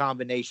Peyton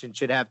combination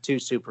should have 2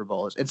 Super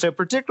Bowls. And so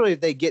particularly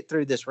if they get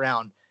through this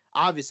round,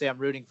 obviously I'm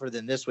rooting for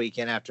them this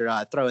weekend after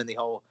throwing the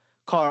whole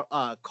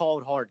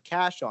cold hard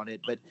cash on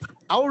it. But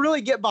I will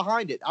really get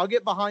behind it. I'll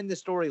get behind the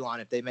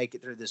storyline if they make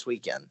it through this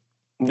weekend.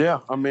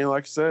 Yeah, I mean,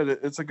 like I said,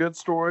 it's a good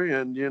story,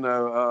 and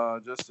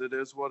just it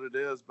is what it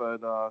is.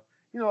 But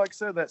like I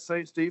said, that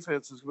Saints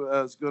defense is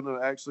going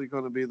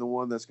to be the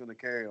one that's going to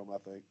carry them, I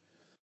think.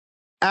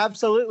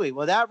 Absolutely.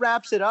 Well, that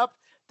wraps it up.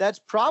 That's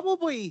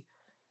probably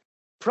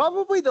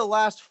the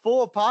last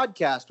full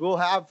podcast we'll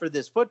have for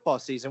this football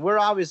season. We're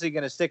obviously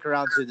going to stick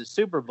around through the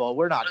Super Bowl.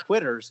 We're not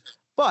quitters,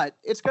 but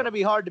it's going to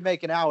be hard to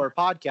make an hour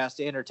podcast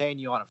to entertain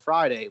you on a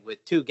Friday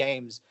with 2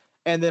 games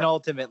and then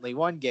ultimately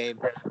 1 game.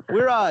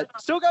 We're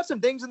still got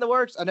some things in the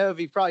works. I know if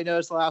you've probably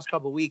noticed the last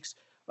couple of weeks,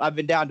 I've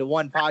been down to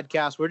 1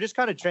 podcast. We're just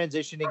kind of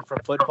transitioning from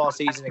football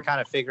season and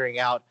kind of figuring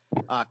out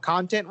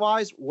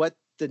content-wise what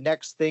the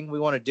next thing we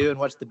want to do and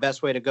what's the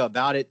best way to go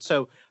about it.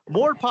 So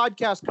more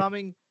podcasts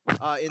coming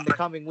in the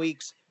coming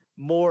weeks.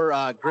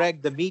 More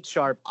Greg the Meat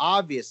Sharp,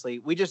 obviously.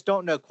 We just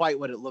don't know quite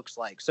what it looks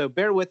like. So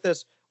bear with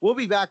us. We'll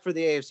be back for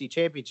the AFC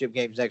Championship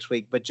games next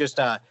week, but just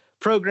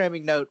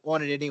programming note,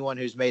 wanted anyone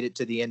who's made it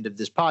to the end of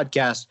this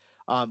podcast.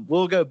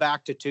 We'll go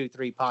back to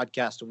 2-3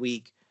 podcasts a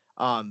week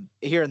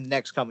here in the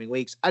next coming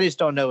weeks. I just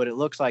don't know what it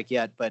looks like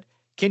yet, but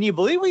can you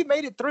believe we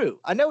made it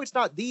through? I know it's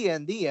not the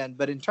end,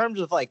 but in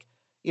terms of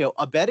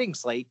a betting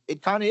slate,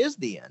 it kind of is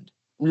the end.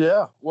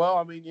 Yeah. Well,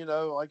 I mean,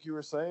 like you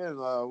were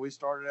saying, we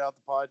started out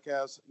the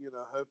podcast,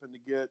 hoping to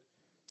get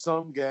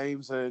some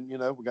games, and,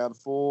 we got a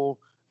full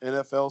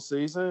NFL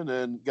season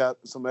and got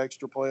some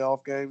extra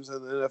playoff games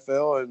in the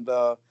NFL.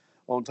 And,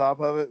 on top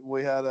of it,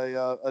 we had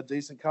a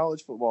decent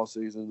college football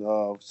season. If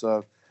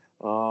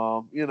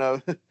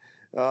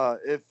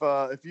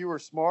you were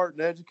smart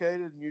and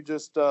educated and you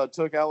just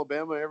took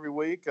Alabama every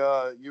week,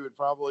 you would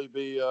probably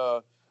be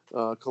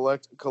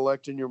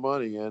collecting your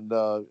money, and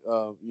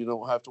you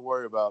don't have to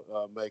worry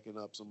about making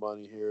up some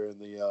money here in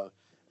the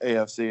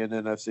AFC and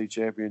NFC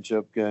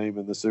championship game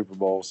in the Super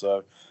Bowl.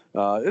 So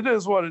it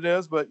is what it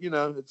is, but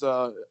it's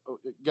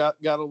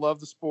got to love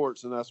the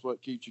sports, and that's what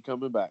keeps you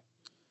coming back.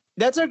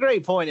 That's a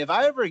great point. If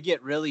I ever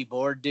get really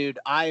bored, dude,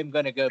 I am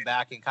going to go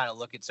back and kind of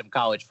look at some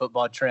college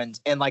football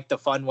trends and the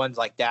fun ones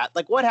like that.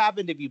 Like what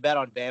happened if you bet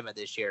on Bama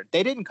this year?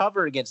 They didn't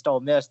cover against Ole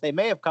Miss. They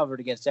may have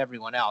covered against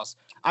everyone else.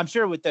 I'm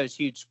sure with those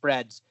huge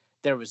spreads,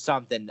 there was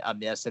something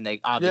amiss, and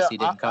they obviously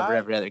didn't cover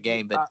every other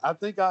game. But I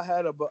think I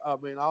had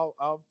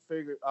I'll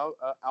figure.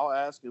 I'll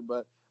ask him,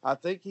 but I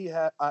think he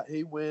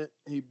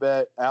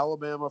bet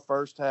Alabama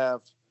first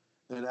half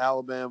and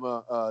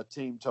Alabama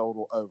team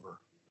total over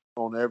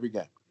on every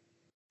game.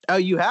 Oh,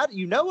 you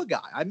know a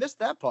guy. I missed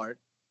that part.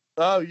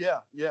 Oh yeah.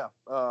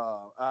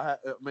 I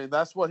mean,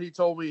 that's what he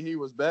told me he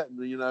was betting.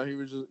 He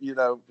was just,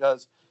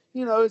 because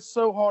it's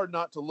so hard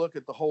not to look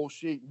at the whole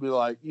sheet and be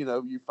like,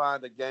 you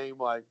find a game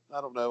like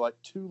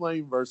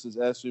Tulane versus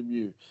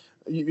SMU.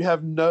 You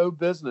have no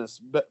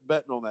business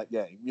betting on that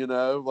game.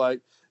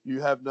 You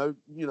have no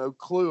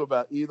clue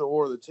about either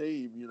or the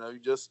team. You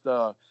just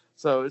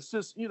so it's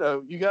just you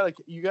got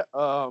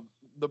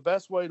the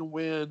best way to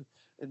win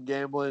in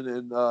gambling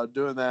and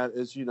doing that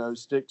is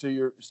stick to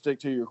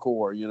your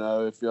core.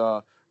 If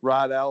you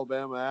ride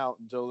Alabama out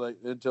until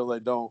they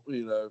don't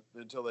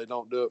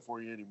do it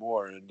for you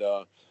anymore. And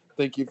I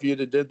think if you'd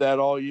have did that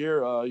all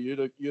year, you'd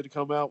have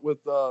come out with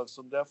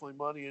some definitely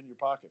money in your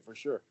pocket for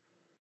sure.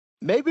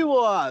 Maybe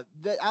we'll. I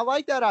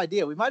like that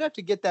idea. We might have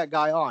to get that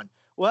guy on.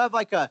 We'll have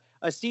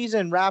a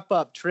season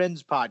wrap-up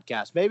trends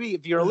podcast. Maybe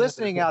if you're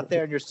listening out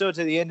there and you're still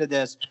to the end of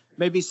this,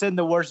 maybe send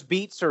the worst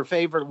beats or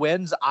favorite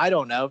wins. I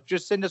don't know.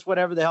 Just send us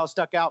whatever the hell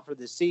stuck out for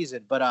this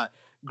season. But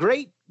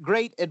great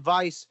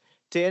advice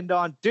to end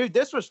on. Dude,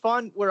 this was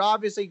fun. We're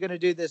obviously going to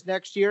do this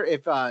next year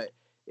if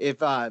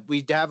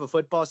we have a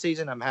football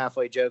season. I'm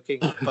halfway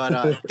joking.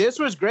 But this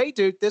was great,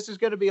 dude. This is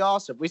going to be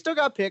awesome. We still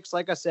got picks,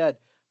 like I said.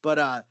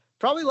 But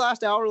probably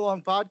last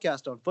hour-long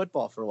podcast on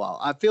football for a while.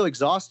 I feel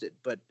exhausted,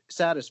 but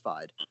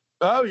satisfied.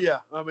 Oh yeah,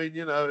 I mean,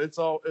 it's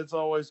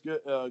always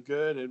good,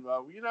 and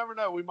you never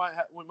know. We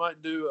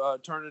might do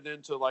turn it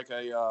into like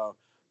a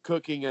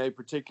cooking a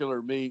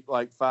particular meat,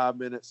 like 5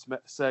 to 10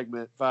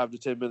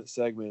 minute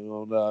segment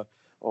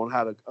on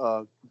how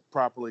to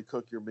properly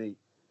cook your meat.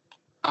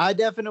 I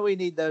definitely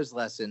need those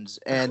lessons,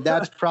 and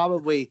that's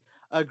probably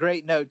a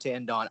great note to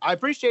end on. I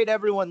appreciate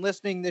everyone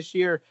listening this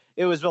year.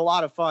 It was a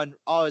lot of fun.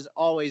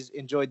 Always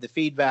enjoyed the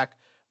feedback,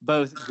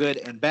 both good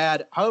and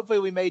bad. Hopefully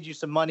we made you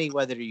some money,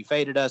 whether you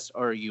faded us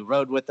or you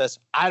rode with us.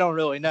 I don't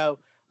really know,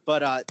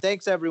 but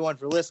thanks everyone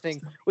for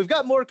listening. We've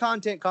got more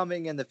content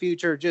coming in the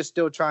future, just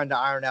still trying to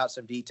iron out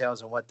some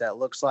details on what that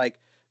looks like.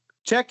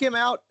 Check him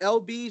out,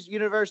 LB's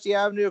University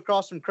Avenue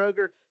across from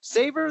Kroger.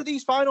 Savor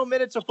these final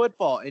minutes of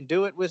football and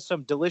do it with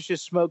some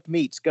delicious smoked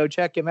meats. Go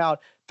check him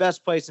out.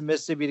 Best place in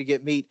Mississippi to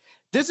get meat.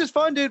 This is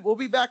fun, dude. We'll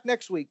be back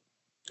next week.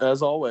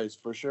 As always,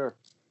 for sure.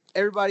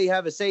 Everybody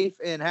have a safe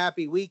and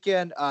happy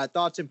weekend.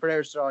 Thoughts and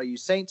prayers to all you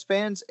Saints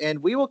fans.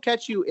 And we will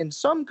catch you in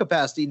some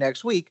capacity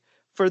next week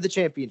for the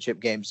championship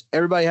games.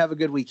 Everybody have a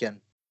good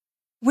weekend.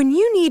 When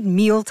you need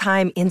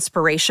mealtime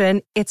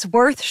inspiration, it's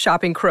worth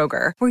shopping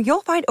Kroger, where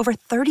you'll find over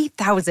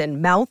 30,000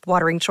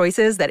 mouth-watering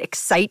choices that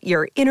excite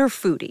your inner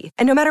foodie.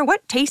 And no matter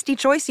what tasty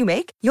choice you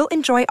make, you'll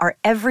enjoy our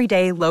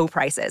everyday low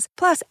prices,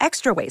 plus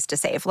extra ways to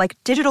save, like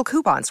digital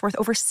coupons worth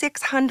over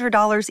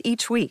 $600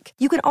 each week.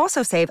 You can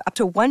also save up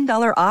to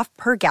 $1 off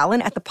per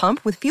gallon at the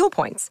pump with fuel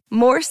points.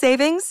 More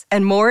savings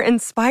and more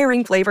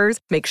inspiring flavors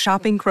make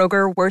shopping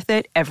Kroger worth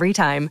it every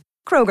time.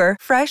 Kroger,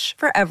 fresh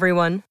for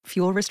everyone.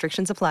 Fuel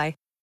restrictions apply.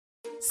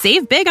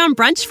 Save big on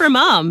brunch for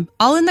mom,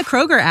 all in the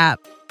Kroger app.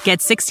 Get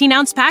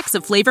 16-ounce packs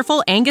of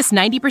flavorful Angus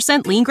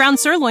 90% lean ground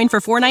sirloin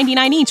for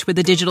 $4.99 each with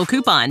a digital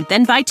coupon.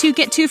 Then buy 2,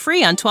 get 2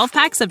 free on 12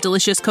 packs of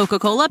delicious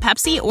Coca-Cola,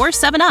 Pepsi, or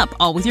 7-Up,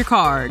 all with your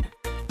card.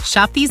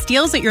 Shop these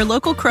deals at your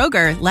local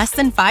Kroger, less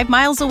than 5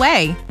 miles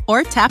away.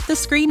 Or tap the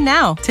screen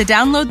now to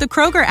download the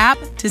Kroger app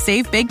to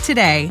save big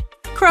today.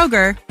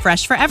 Kroger,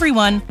 fresh for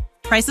everyone.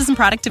 Prices and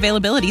product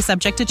availability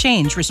subject to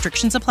change.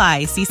 Restrictions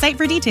apply. See site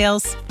for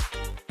details.